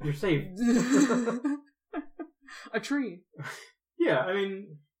 You're safe. A tree. Yeah, I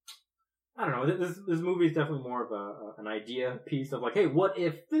mean, I don't know. This movie is definitely more of an idea piece of like, hey, what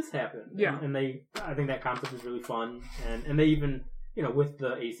if this happened? Yeah. And I think that concept is really fun, and they even, with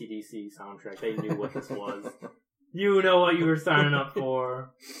the AC/DC soundtrack, they knew what this was. You know what you were signing up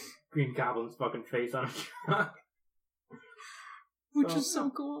for. Green Goblin's fucking face on a truck. Which is so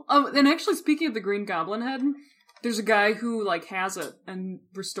cool. Oh, and actually, speaking of the Green Goblin head, there's a guy who, like, has it and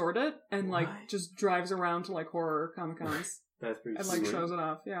restored it and, like, What? just drives around to, like, horror Comic-Cons That's pretty and, like, sweet. shows it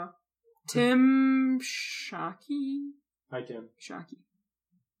off, yeah. Tim Shockey? Hi, Tim. Shockey.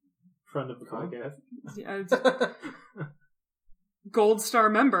 Friend of the podcast. Yeah, it's- Gold Star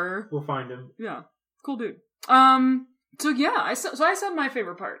member. We'll find him. Yeah. Cool dude. So yeah, I said my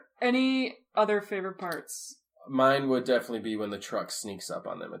favorite part. Any other favorite parts? Mine would definitely be when the truck sneaks up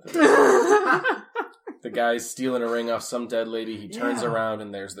on them at the end. The guy's stealing a ring off some dead lady. He turns around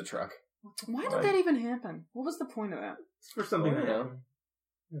and there's the truck. Why did that even happen? What was the point of that? It's for something that happened.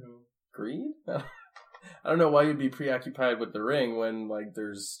 Greed? I don't know why you'd be preoccupied with the ring when like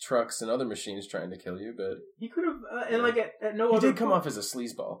there's trucks and other machines trying to kill you, but he could have, and like at no he other did come off as a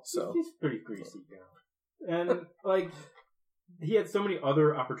sleazeball, so he's pretty greasy now, and like he had so many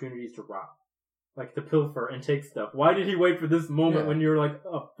other opportunities to rob, like to pilfer and take stuff. Why did he wait for this moment when you're like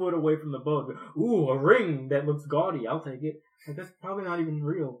a foot away from the boat? Ooh, a ring that looks gaudy. I'll take it. Like, that's probably not even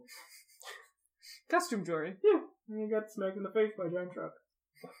real. Costume jewelry. Yeah, and he got smacked in the face by a giant truck.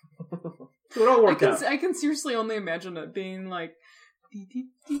 So it all worked out. I can seriously only imagine it being like... like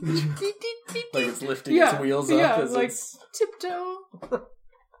it's lifting its wheels up. Yeah, as like it's... tiptoe.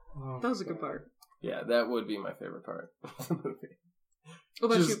 Oh, That was a good part. Yeah, that would be my favorite part of the movie. What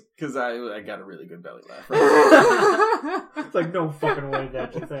about just you? because I got a really good belly laugh. Right it's like no fucking way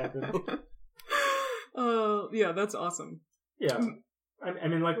that just happened. Yeah, that's awesome. Yeah, I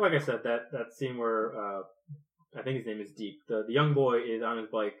mean, like I said, that scene where I think his name is Deep. The young boy is on his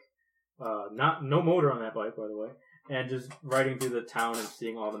bike, no motor on that bike, by the way, and just riding through the town and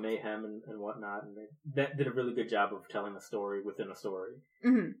seeing all the mayhem and whatnot. And that did a really good job of telling a story within a story.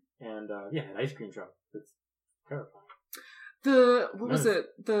 Mm-hmm. And an ice cream truck. It's terrifying.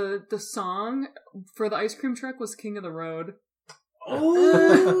 The song for the ice cream truck was King of the Road.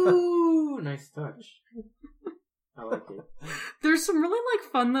 Oh, nice touch. I like it. There's some really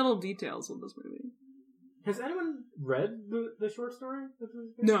like fun little details with this movie. Has anyone read the short story?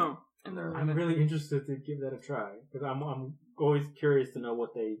 No. I'm really interested to give that a try because I'm always curious to know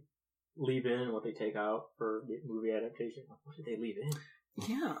what they leave in and what they take out for the movie adaptation. What did they leave in?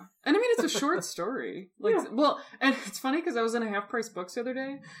 Yeah. And I mean, it's a short story. Like, yeah. Well, and it's funny because I was in a Half Price Books the other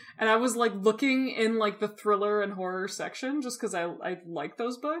day and I was like looking in like the thriller and horror section just because I like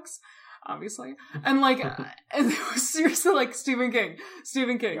those books, obviously. And like, and it was seriously like Stephen King.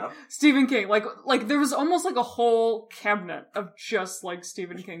 Yep. Stephen King. Like there was almost like a whole cabinet of just like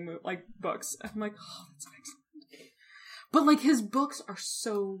Stephen King like books. And I'm like, oh, that's excellent. But like his books are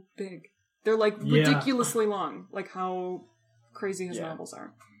so big. They're like ridiculously long. Like how crazy his novels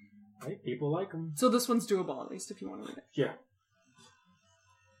are. Right, people like them. So this one's doable, at least, if you want to read it. Yeah.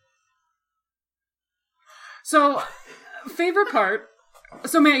 So, favorite part.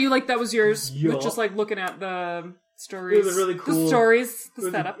 So, Matt, you like that was yours? Yeah. With just, like, looking at the stories. It was a really cool... The stories,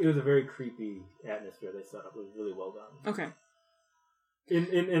 the setup. It was a very creepy atmosphere they set up. It was really well done. Okay.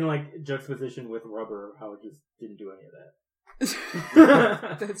 In like, juxtaposition with Rubber, how it just didn't do any of that.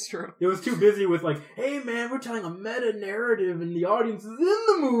 That's true. It was too busy with like, hey man, we're telling a meta narrative and the audience is in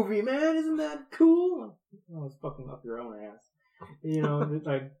the movie, man. Isn't that cool? Oh, it's fucking up your own ass. You know,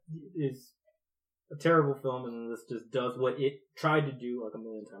 it's a terrible film, and this just does what it tried to do like a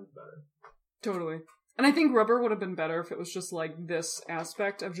million times better. Totally. And I think Rubber would have been better if it was just like this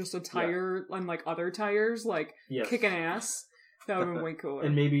aspect of just a tire and like other tires like kicking ass. That would have been way cooler.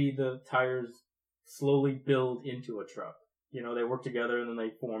 And maybe the tires slowly build into a truck. You know, they work together and then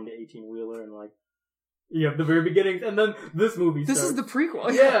they formed the 18-wheeler and like, you have the very beginnings and then this movie starts. This is the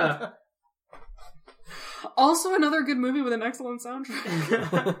prequel. Yeah. Also another good movie with an excellent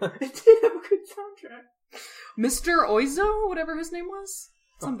soundtrack. It did have a good soundtrack. Mr. Oizo, whatever his name was?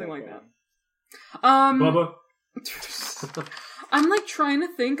 Something like that. Bubba. I'm like trying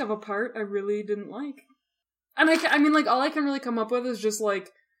to think of a part I really didn't like. And I mean like all I can really come up with is just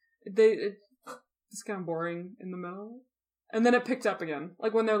like, it's kind of boring in the middle. And then it picked up again.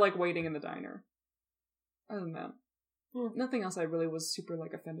 Like when they're like waiting in the diner. Other than that. Nothing else I really was super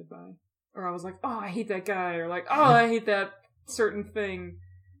like offended by. Or I was like, oh, I hate that guy. Or like, oh, I hate that certain thing.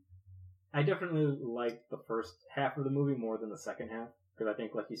 I definitely like the first half of the movie more than the second half. Because I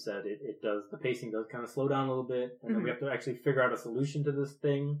think, like you said, the pacing does kind of slow down a little bit. And then we have to actually figure out a solution to this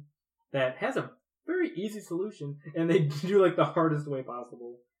thing that has a very easy solution. And they do like the hardest way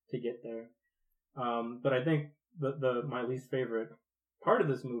possible to get there. But I think my least favorite part of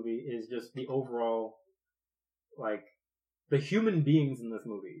this movie is just the overall, like, the human beings in this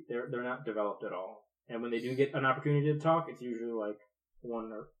movie. They're not developed at all. And when they do get an opportunity to talk, it's usually like one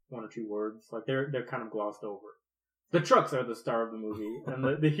or two words. Like they're kind of glossed over. The trucks are the star of the movie,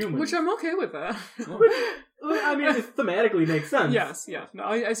 and the humans. Which I'm okay with that. I mean, it thematically makes sense. Yes. No,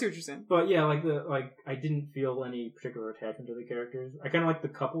 I see what you're saying. But yeah, I didn't feel any particular attachment to the characters. I kind of like the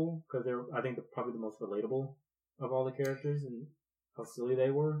couple because I think they're probably the most relatable of all the characters and how silly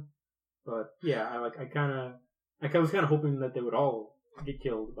they were. But yeah, I was kind of hoping that they would all get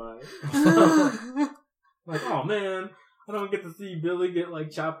killed by. Like, oh man, I don't get to see Billy get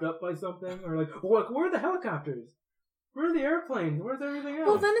like chopped up by something, or like, where are the helicopters? Where are the airplanes? Where's everything else?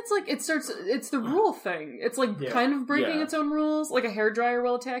 Well, then it's like it's the rule thing. It's like kind of breaking its own rules. Like a hairdryer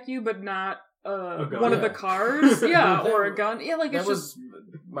will attack you, but not one of the cars. Yeah, or a gun. Yeah, like that it's was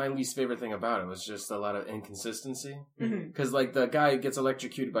my least favorite thing about it. Was just a lot of inconsistency. Mm-hmm. Because like the guy gets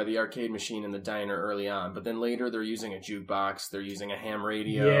electrocuted by the arcade machine in the diner early on, but then later they're using a jukebox, they're using a ham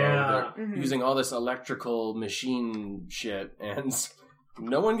radio, they're using all this electrical machine shit, and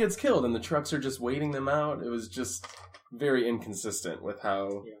no one gets killed, and the trucks are just waiting them out. It was just very inconsistent with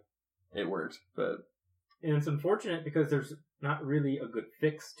how it worked, and it's unfortunate because there's not really a good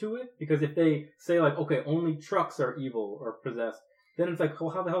fix to it. Because if they say like, okay, only trucks are evil or possessed, then it's like, well,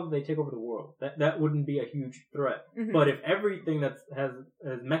 how the hell did they take over the world? That wouldn't be a huge threat. Mm-hmm. But if everything that has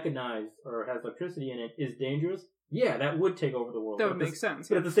mechanized or has electricity in it is dangerous, that would take over the world. That would make sense.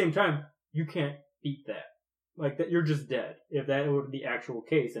 But at the same time, you can't beat that. Like that, you're just dead. If that were the actual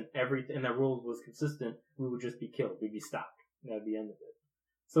case, and that rule was consistent, we would just be killed. We'd be stopped. That'd be the end of it.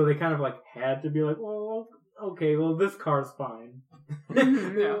 So they kind of like had to be like, well, okay, well this car's fine.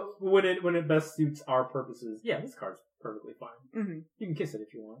 When it best suits our purposes, this car's perfectly fine. Mm-hmm. You can kiss it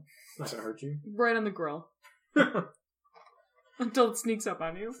if you want. It's not gonna hurt you. Right on the grill. Until it sneaks up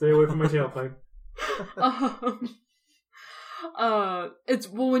on you. Stay away from my tailpipe.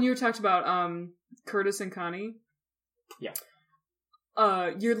 When you talked about Curtis and Connie. Yeah.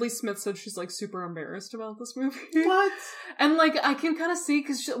 Yeardley Smith said she's like super embarrassed about this movie. What? And like I can kind of see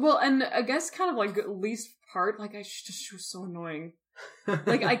and I guess kind of like least part like she was so annoying.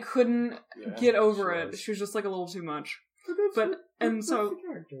 Like I couldn't get over it. She was just like a little too much.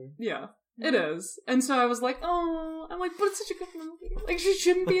 It is. And so I was like, oh, I'm like, but it's such a good movie. Like she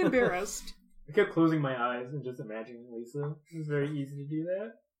shouldn't be embarrassed. I kept closing my eyes and just imagining Lisa. It was very easy to do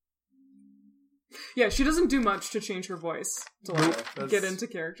that. Yeah, she doesn't do much to change her voice to like get into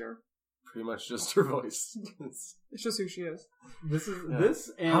character. Pretty much just her voice. It's just who she is. This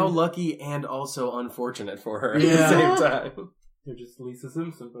and how lucky and also unfortunate for her at the same time. You're just Lisa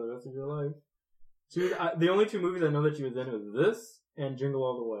Simpson for the rest of your life. The only two movies I know that she was in was this and Jingle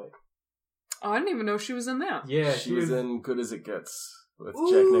All the Way. Oh, I didn't even know she was in that. Yeah, she was in Good as It Gets with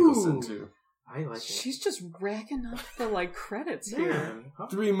Jack Nicholson too. I like it. She's just racking up the like credits here.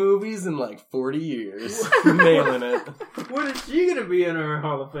 3 movies in like 40 years. Nailing it. When is she gonna be in her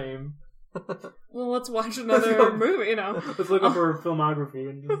Hall of Fame? Well, let's watch another movie, Let's look up her filmography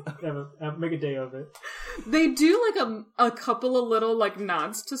and just make a day of it. They do like a couple of little like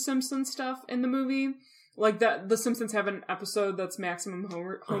nods to Simpsons stuff in the movie. Like that, the Simpsons have an episode that's Maximum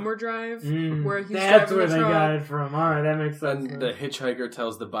Homer Drive, where he's that's driving where the they truck. got it from. All right, that makes sense. And the hitchhiker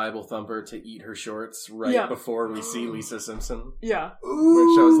tells the Bible thumper to eat her shorts right before we see Lisa Simpson. Yeah,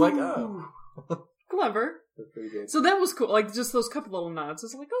 which I was like, oh, clever. That's pretty good. So that was cool. Like just those couple little nods.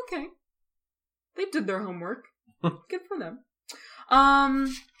 It's like okay, they did their homework. Good for them.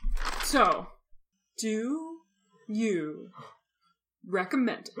 So do you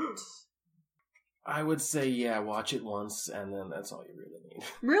recommend it? I would say, watch it once, and then that's all you really need.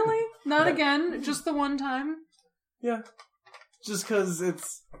 Really? Not again? Just the one time? Yeah. Just because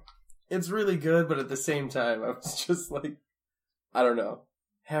it's really good, but at the same time, I was just like, I don't know.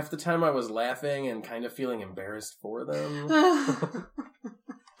 Half the time I was laughing and kind of feeling embarrassed for them.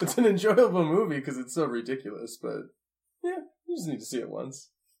 It's an enjoyable movie because it's so ridiculous, but you just need to see it once.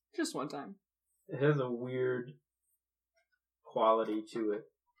 Just one time. It has a weird quality to it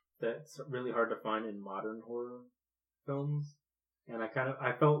that's really hard to find in modern horror films. And I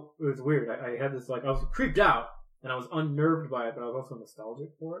felt it was weird. I had this, like, I was creeped out, and I was unnerved by it, but I was also nostalgic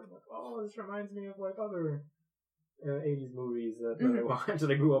for it. Like, oh, this reminds me of, like, other 80s movies that I watched, that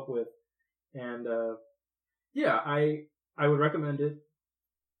I grew up with. And, I would recommend it.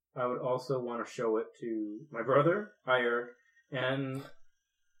 I would also want to show it to my brother, Ire, and,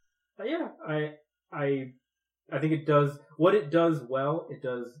 I think it does, what it does well, it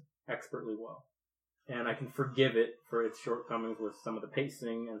does expertly well. And I can forgive it for its shortcomings with some of the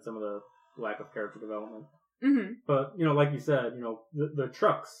pacing and some of the lack of character development. Mm-hmm. But, like you said, the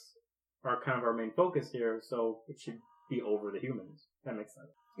trucks are kind of our main focus here, so it should be over the humans. That makes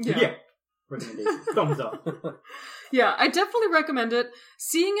sense. Yeah. Recommendation. Thumbs up. Yeah, I definitely recommend it.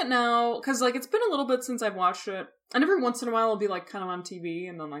 Seeing it now, because, like, it's been a little bit since I've watched it, and every once in a while it'll be, like, kind of on TV,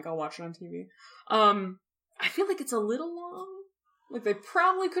 and then, like, I'll watch it on TV. I feel like it's a little long. Like, they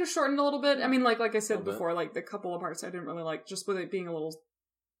probably could have shortened a little bit. I mean, like I said before, like, the couple of parts I didn't really like, just with it being a little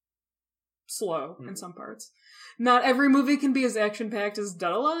slow in some parts. Not every movie can be as action-packed as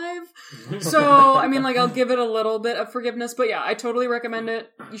Dead Alive. So, I mean, like, I'll give it a little bit of forgiveness. But yeah, I totally recommend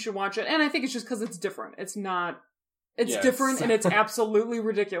it. You should watch it. And I think it's just because it's different. It's It's different and it's absolutely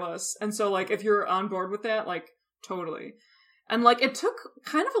ridiculous. And so, like, if you're on board with that, like, totally. And, like, it took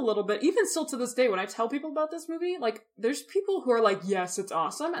kind of a little bit, even still to this day, when I tell people about this movie, like, there's people who are like, yes, it's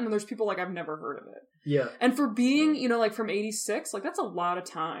awesome. And then there's people like, I've never heard of it. Yeah. And for being, you know, like, from 86, like, that's a lot of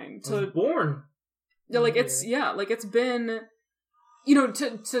time to... I was born. Yeah, like, it's, like, it's been, you know,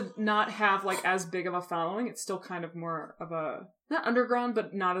 to not have, like, as big of a following, it's still kind of more of a, not underground,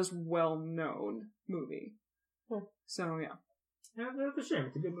 but not as well-known movie. So, yeah. Yeah, that's a shame.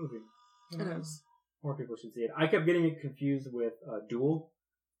 It's a good movie. It is. More people should see it. I kept getting it confused with Duel,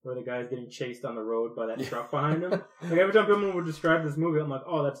 where the guy's getting chased on the road by that truck behind him. Like, every time someone would describe this movie, I'm like,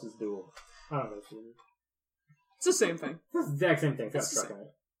 oh, that's just Duel. I don't know. It's the same thing. It's the exact same thing. It's got a truck in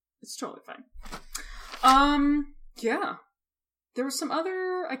it. It's totally fine. Yeah. There was some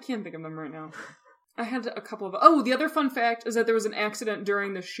other... I can't think of them right now. I had a couple of... Oh, the other fun fact is that there was an accident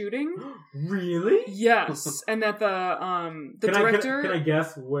during the shooting. Really? Yes. And that the director... Can I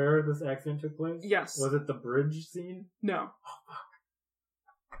guess where this accident took place? Yes. Was it the bridge scene? No. Oh,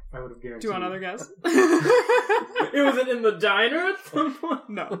 fuck. I would have guaranteed. Do you want another guess? It wasn't in the diner at some point?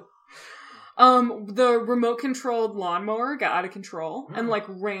 No. The remote-controlled lawnmower got out of control and, like,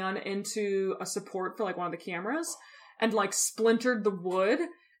 ran into a support for, like, one of the cameras and, like, splintered the wood.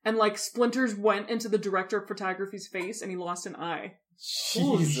 And, like, splinters went into the director of photography's face, and he lost an eye.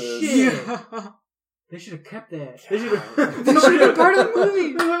 Jesus. Yeah. They should have kept that. They should have been part of the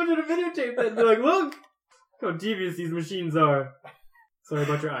movie. They wanted to videotape that. They're like, look how devious these machines are. Sorry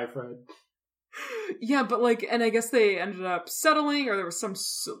about your eye, Fred. Yeah, but, like, and I guess they ended up settling, or there was some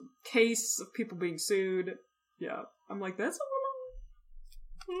case of people being sued. Yeah. I'm like, that's a little...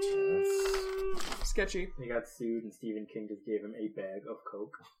 sketchy. He got sued, and Stephen King just gave him a bag of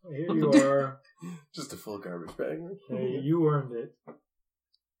Coke. Here you are. Just a full garbage bag. Hey, you earned it.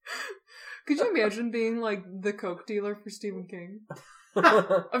 Could you imagine being, like, the Coke dealer for Stephen King?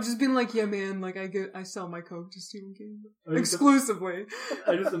 I've just been like, yeah, man, like, I sell my Coke to Stephen King. Exclusively.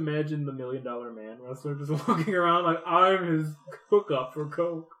 I just imagine the $1 Million Man wrestler just walking around like, I'm his hookup for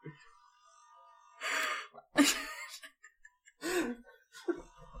Coke.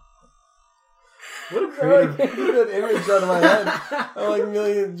 What a creative... I can't get that image out of my head. I'm like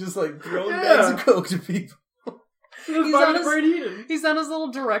million just like throwing bags of Coke to people. He's on his little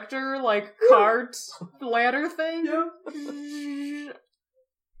director, like, cart ladder thing. Yeah.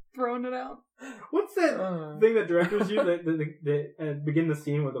 Throwing it out. What's that thing that directors use that begin the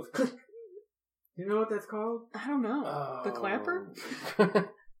scene with those click? You know what that's called? I don't know. The clapper?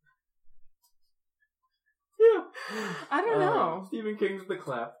 Yeah. I don't know. Stephen King's The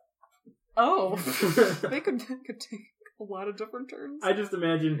Clap. Oh. They could take a lot of different turns. I just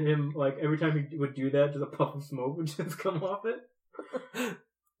imagine him, like, every time he would do that, just a puff of smoke would just come off it.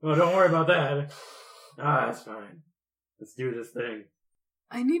 Oh, don't worry about that. That's fine. Let's do this thing.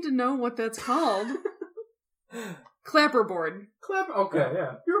 I need to know what that's called. Clapperboard. Okay,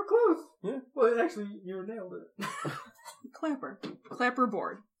 yeah. You were close. Yeah. Well, actually, you nailed it.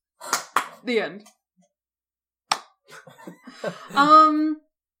 Clapperboard. The end.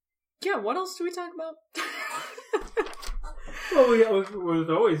 Yeah, what else do we talk about? Well, it was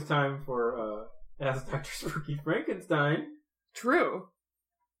always time for Ask Dr. Spooky Frankenstein. True.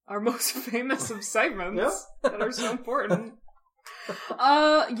 Our most famous of segments that are so important.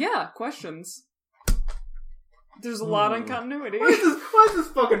 Yeah, questions. There's a lot on continuity. Why is this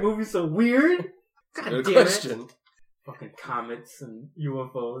fucking movie so weird? God Good damn question. It. Fucking comets and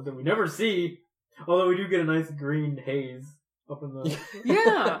UFOs that we never see. Although we do get a nice green haze up in the...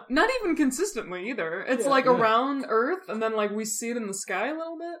 Yeah, not even consistently either. It's around Earth, and then like we see it in the sky a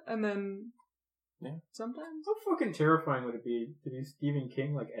little bit, and then sometimes. How fucking terrifying would it be to be Stephen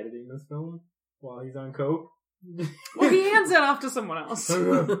King like editing this film while he's on coke? Well, he hands that off to someone else.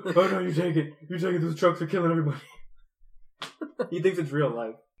 Oh no, you take it. You take it. Those trucks are killing everybody. He thinks it's real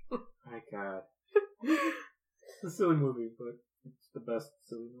life. My God. It's a silly movie, but it's the best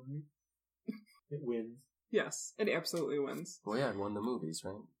silly movie. It wins. Yes, it absolutely wins. Well, yeah, it won the movies,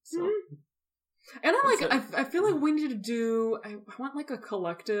 right? So. Mm-hmm. And I feel like we need to do, I want like a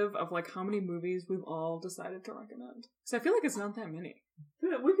collective of like how many movies we've all decided to recommend. So I feel like it's not that many.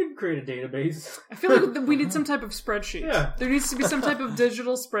 Yeah, we can create a database. I feel like we need some type of spreadsheet. Yeah. There needs to be some type of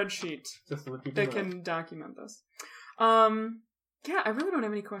digital spreadsheet just so that that can document this. Yeah, I really don't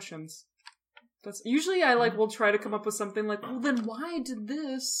have any questions. That's usually I will try to come up with something like, well then why did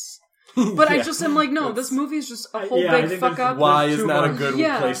this? But I just am like, no, this movie is just a whole big fuck up. Why is not a good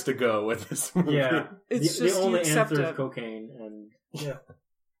place to go with this movie? Yeah. It's the just only you accept answer it. is cocaine, and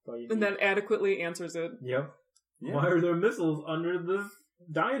and that adequately answers it. Yep. Yeah. Why are there missiles under this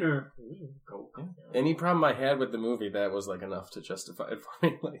diner. Coke. Any problem I had with the movie, that was like enough to justify it for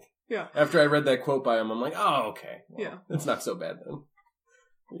me. Like, yeah. After I read that quote by him, I'm like, oh, okay. Well, yeah. It's not so bad then.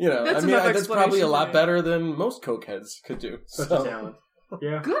 You know, that's probably a lot better than most cokeheads could do. Such a talent.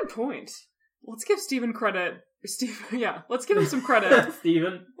 Yeah. Good point. Let's give Steven credit. Let's give him some credit.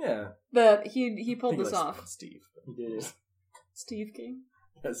 Steven. Yeah. That he pulled this off. Steve. He did it. Steve King.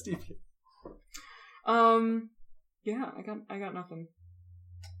 Yeah, Steve King. Yeah, I got nothing.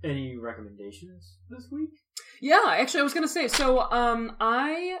 Any recommendations this week? Yeah, actually I was gonna say, so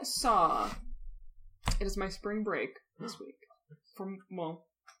I saw it is my spring break this week. From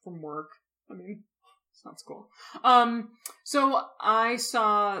work. I mean, it's not school. So I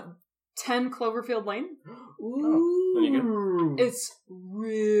saw 10 Cloverfield Lane. Ooh. It's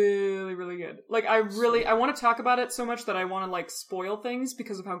really, really good. Like, I want to talk about it so much that I want to, like, spoil things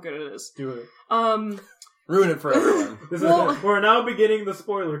because of how good it is. Do it. Ruin it for everyone. We're now beginning the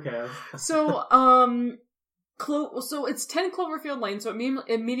spoiler cast. So, so it's 10 Cloverfield Lane, so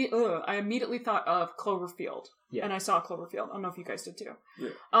I immediately thought of Cloverfield. Yeah. And I saw Cloverfield. I don't know if you guys did too.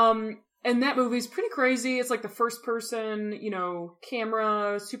 Yeah. And that movie's pretty crazy. It's like the first person,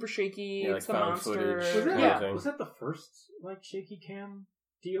 camera, super shaky. Yeah, it's the monster. Was that the first, like, shaky cam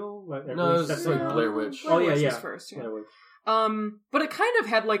deal? Like, no, it was like Blair Witch. Blair Witch was first, yeah. Blair Witch. But it kind of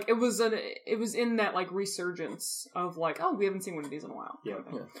had, like, it was in that, like, resurgence of, like, oh, we haven't seen one of these in a while. Yeah.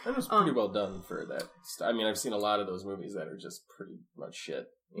 It was pretty well done for that. I mean, I've seen a lot of those movies that are just pretty much shit.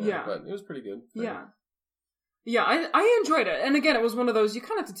 Yeah. But it was pretty good. Yeah. Yeah, I enjoyed it. And again, it was one of those you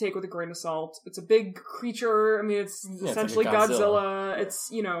kind of have to take with a grain of salt. It's a big creature. I mean, it's essentially like Godzilla. Yeah. It's,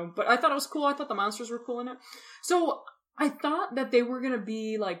 but I thought it was cool. I thought the monsters were cool in it. So I thought that they were going to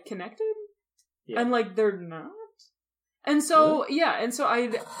be, like, connected. Yeah. And, like, they're not. And so, and so I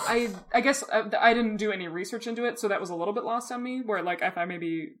guess I didn't do any research into it, so that was a little bit lost on me, where, like, if I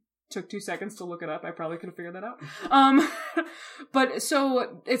maybe took 2 seconds to look it up, I probably could have figured that out. But,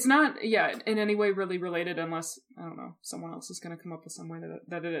 so, it's not, in any way really related, unless, I don't know, someone else is gonna come up with some way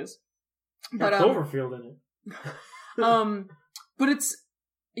that it is. But, Cloverfield in it. But it's,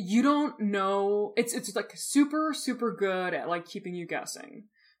 you don't know, it's, like, super, super good at, like, keeping you guessing.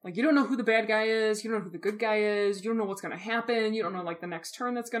 Like, you don't know who the bad guy is, you don't know who the good guy is, you don't know what's gonna happen, you don't know, like, the next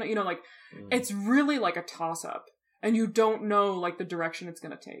turn that's gonna, it's really, like, a toss-up. And you don't know, like, the direction it's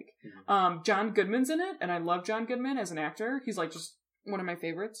gonna take. John Goodman's in it, and I love John Goodman as an actor. He's, like, just one of my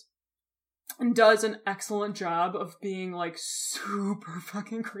favorites. And does an excellent job of being, like, super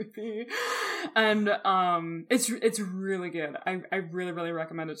fucking creepy. And, it's really good. I really, really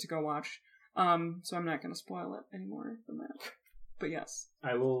recommend it to go watch. So I'm not gonna spoil it any more than that. But yes.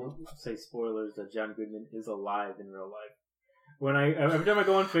 I will say spoilers that John Goodman is alive in real life. Every time I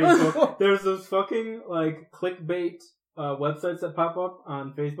go on Facebook, there's those fucking, like, clickbait websites that pop up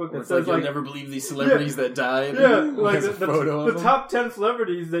on Facebook that says, you'll never believe these celebrities that died. Yeah, like the top 10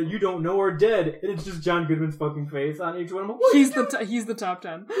 celebrities that you don't know are dead, and it's just John Goodman's fucking face on each one. I'm like, he's the top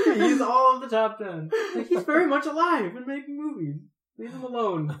 10. He's all of the top 10. Like, he's very much alive and making movies. Leave him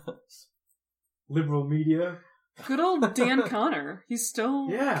alone. Liberal media. Good old Dan Connor. He's still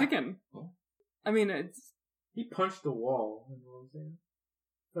kicking. I mean, he punched the wall. You know what I'm saying?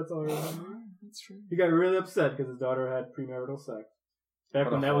 That's all I remember. That's true. He got really upset because his daughter had premarital sex. Back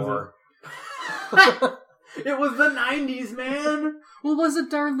when that was it was the 90s, man! Well, was it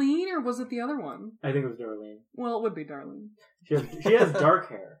Darlene or was it the other one? I think it was Darlene. Well, it would be Darlene. She has dark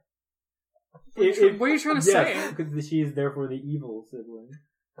hair. What are you trying to say? Because she is therefore the evil sibling.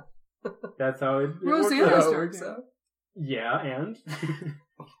 That's how it works out. Yeah, and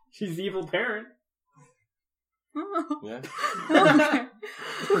she's the evil parent. Yeah. Okay.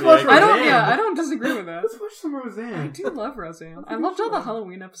 I don't disagree with that. Let's watch some Roseanne. I do love Roseanne. I loved all the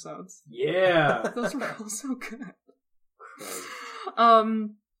Halloween episodes. Yeah. Those were all so good.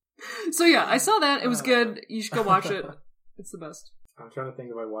 So yeah, I saw that. It was good. You should go watch it. It's the best. I'm trying to think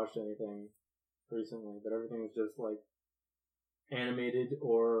if I watched anything recently, but everything was just like animated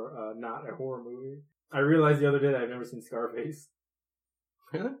or not a horror movie. I realized the other day that I've never seen Scarface.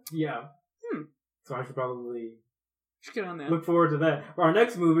 Really? Yeah. So I should probably get on that. Look forward to that. Our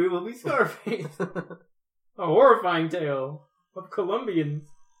next movie will be Scarface. A horrifying tale of Colombians.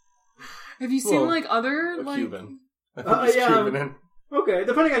 Have you seen like other like Cuban? I think he's Cuban in. Okay,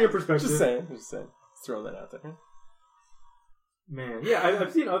 depending on your perspective. Just saying. Just throwing that out there. Man, yeah,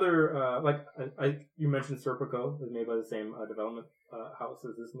 I've seen other you mentioned Serpico was made by the same development house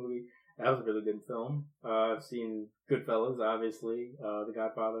as this movie. That was a really good film. I've seen Goodfellas, obviously, The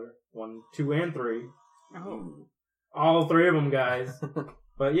Godfather 1, 2, and 3. Oh, all 3 of them, guys.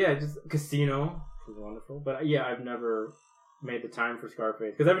 But yeah, just Casino was wonderful. But yeah, I've never made the time for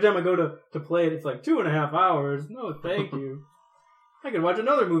Scarface. Because every time I go to play it, it's like 2.5 hours. No, thank you. I could watch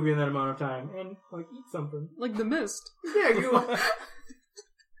another movie in that amount of time and like eat something. Like The Mist. Yeah, you.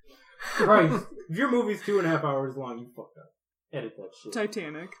 Christ, if your movie's 2.5 hours long, you fucked up. Edit that shit.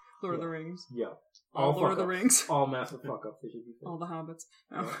 Titanic. Lord of the Rings. Yeah. All Lord of the Rings. All massive fuck ups. All the Hobbits.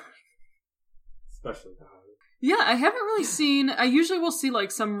 Oh. Yeah. Especially the Hobbits. Yeah, I haven't really seen... I usually will see,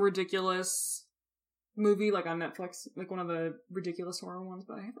 like, some ridiculous movie, like, on Netflix. Like, one of the ridiculous horror ones,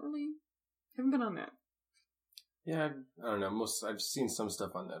 but I haven't been on that. Yeah, I don't know. I've seen some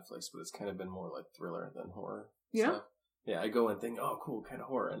stuff on Netflix, but it's kind of been more like thriller than horror. Yeah? Stuff. Yeah, I go and think, oh, cool, kind of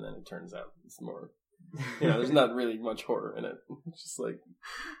horror, and then it turns out it's more... there's not really much horror in it. It's just, like,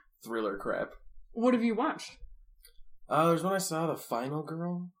 thriller crap. What have you watched? There's one I saw, The Final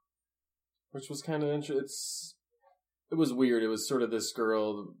Girl, which was kind of interesting. It was weird. It was sort of this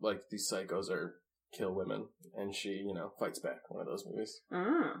girl, like, these psychos kill women, and she, fights back. One of those movies.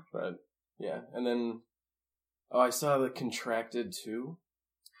 Ah. But, yeah. And then, I saw The Contracted 2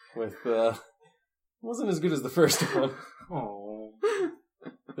 with, wasn't as good as the first one. Oh.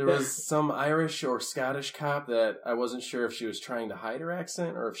 There was some Irish or Scottish cop that I wasn't sure if she was trying to hide her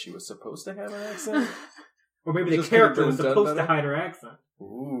accent or if she was supposed to have an accent. Or maybe the character was supposed to hide her accent.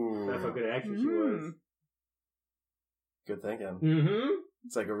 Ooh. That's how good an actress she was. Good thinking. Mm-hmm.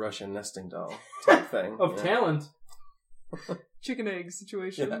 It's like a Russian nesting doll type thing. Of talent. Chicken egg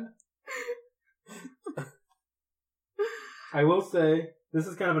situation. Yeah. I will say, this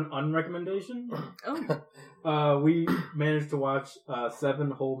is kind of an unrecommendation. Oh. We managed to watch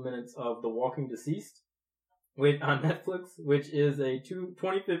 7 whole minutes of The Walking Deceased on Netflix, which is a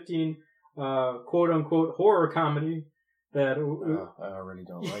 2015 quote-unquote horror comedy that... I already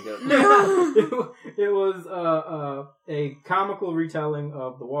don't like it. It was a comical retelling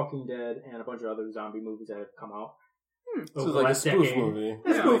of The Walking Dead and a bunch of other zombie movies that have come out. This is like a spoof movie.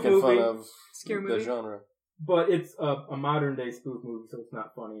 Yeah, spoof making movie. fun of Scary the movie. genre. But it's a modern-day spoof movie, so it's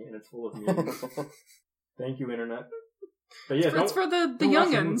not funny, and it's full of memes. Thank you, Internet. But yeah, It's for the don't watch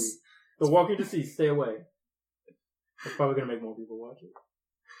youngins. The Walking Deceased, stay away. It's probably going to make more people watch it.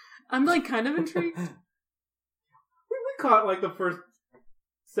 I'm, like, kind of intrigued. We caught, like, the first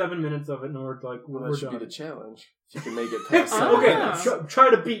 7 minutes of it, and we're like, Well, we're that should done. be the challenge. If you can make it past 7 Okay, minutes. try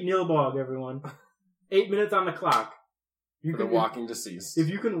to beat Neil Bogg, everyone. 8 minutes on the clock. For The Walking Deceased. If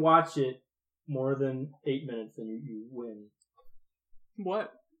you can watch it more than 8 minutes, then you win.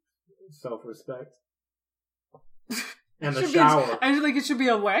 What? Self-respect. And the Should shower. I feel like it should be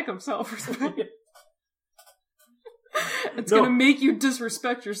a lack of self-respect. It's No. gonna make you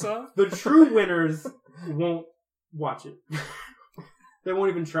disrespect yourself. The true winners won't watch it. They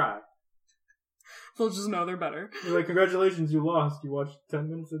won't even try. They'll just know they're better. You're like, congratulations, you lost. You watched 10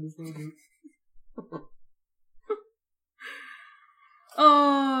 minutes of this movie.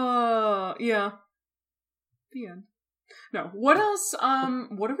 Yeah. The end. No. What else?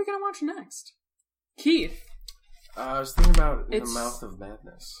 What are we gonna watch next? Keith, I was thinking about The It's- Mouth of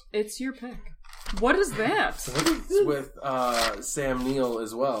Madness. it's your pick. What is that? It's with Sam Neill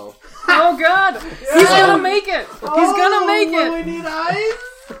as well. Oh God! He's gonna make it! He's gonna make will it! we need eyes?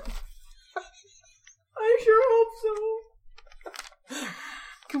 I sure hope so.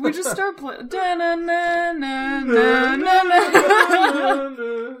 Can we just start playing?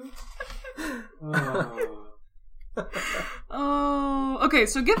 Oh, okay.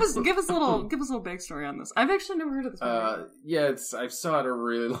 So give us a little backstory on this. I've actually never heard of this movie. Yeah, I saw it a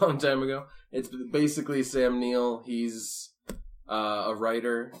really long time ago. It's basically Sam Neill. He's a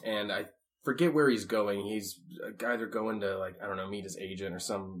writer, and I forget where he's going. He's either going to, like, I don't know, meet his agent or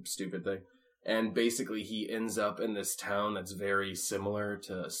some stupid thing. And basically he ends up in this town that's very similar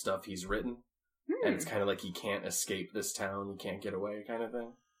to stuff he's written. And it's kind of like he can't escape this town. He can't get away kind of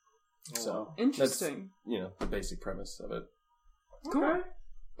thing. So Interesting. that's, the basic premise of it. Cool. Okay.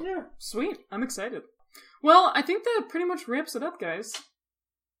 Yeah. Sweet. I'm excited. Well, I think that pretty much wraps it up, guys.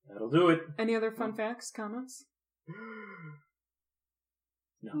 That'll do it. Any other fun facts, comments?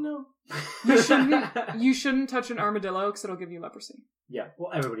 No. You shouldn't touch an armadillo because it'll give you leprosy. Yeah,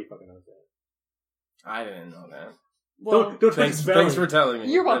 well, everybody fucking knows that. I didn't know that. Well, Don't touch his belly. Thanks for telling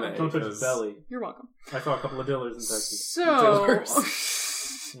me. You're welcome. Don't touch his belly. You're welcome. I saw a couple of dillers in Texas. So,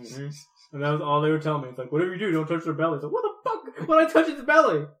 Mm-hmm. And that was all they were telling me. It's like, whatever you do, don't touch their belly. It's like, what the fuck? When I touch its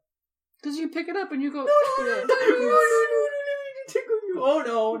belly? because you pick it up and you go, No, tickle you.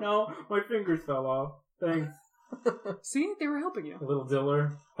 Oh, no. My fingers fell off. Thanks. see, they were helping you. A little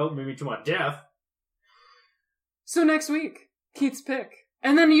diller. Helped me to my death. So next week, Keith's pick.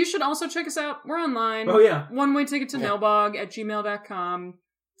 And then you should also check us out. We're online. Oh, yeah. One-way ticket to nailbog@gmail.com.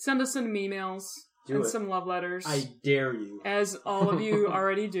 Send us some emails. and some love letters. I dare you. As all of you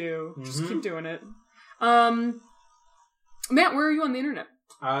already do. Just keep doing it. Matt, where are you on the internet?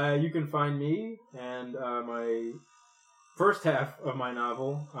 You can find me and my first half of my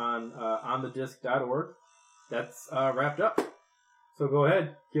novel on onthedisc.org. That's wrapped up. So go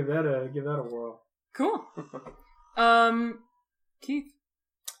ahead, give that a whirl. Cool. Keith?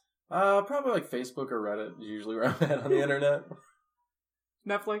 Probably like Facebook or Reddit is usually where I'm at on the internet.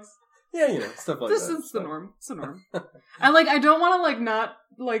 Netflix? Yeah, stuff like that. It's the norm. It's the norm. I don't want to, not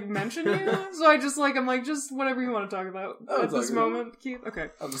mention you, so I just, I'm just whatever you want to talk about at this moment, Keith. Okay.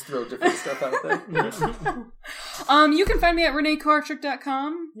 I'll just throw different stuff out there. You can find me at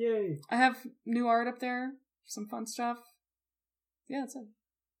reneekorchik.com. Yay. I have new art up there. Some fun stuff. Yeah, that's it.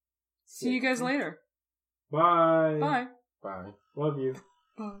 See you guys later. Bye. Bye. Bye. Love you.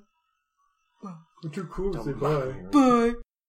 Bye. Bye. You're too cool to say bye. Bye.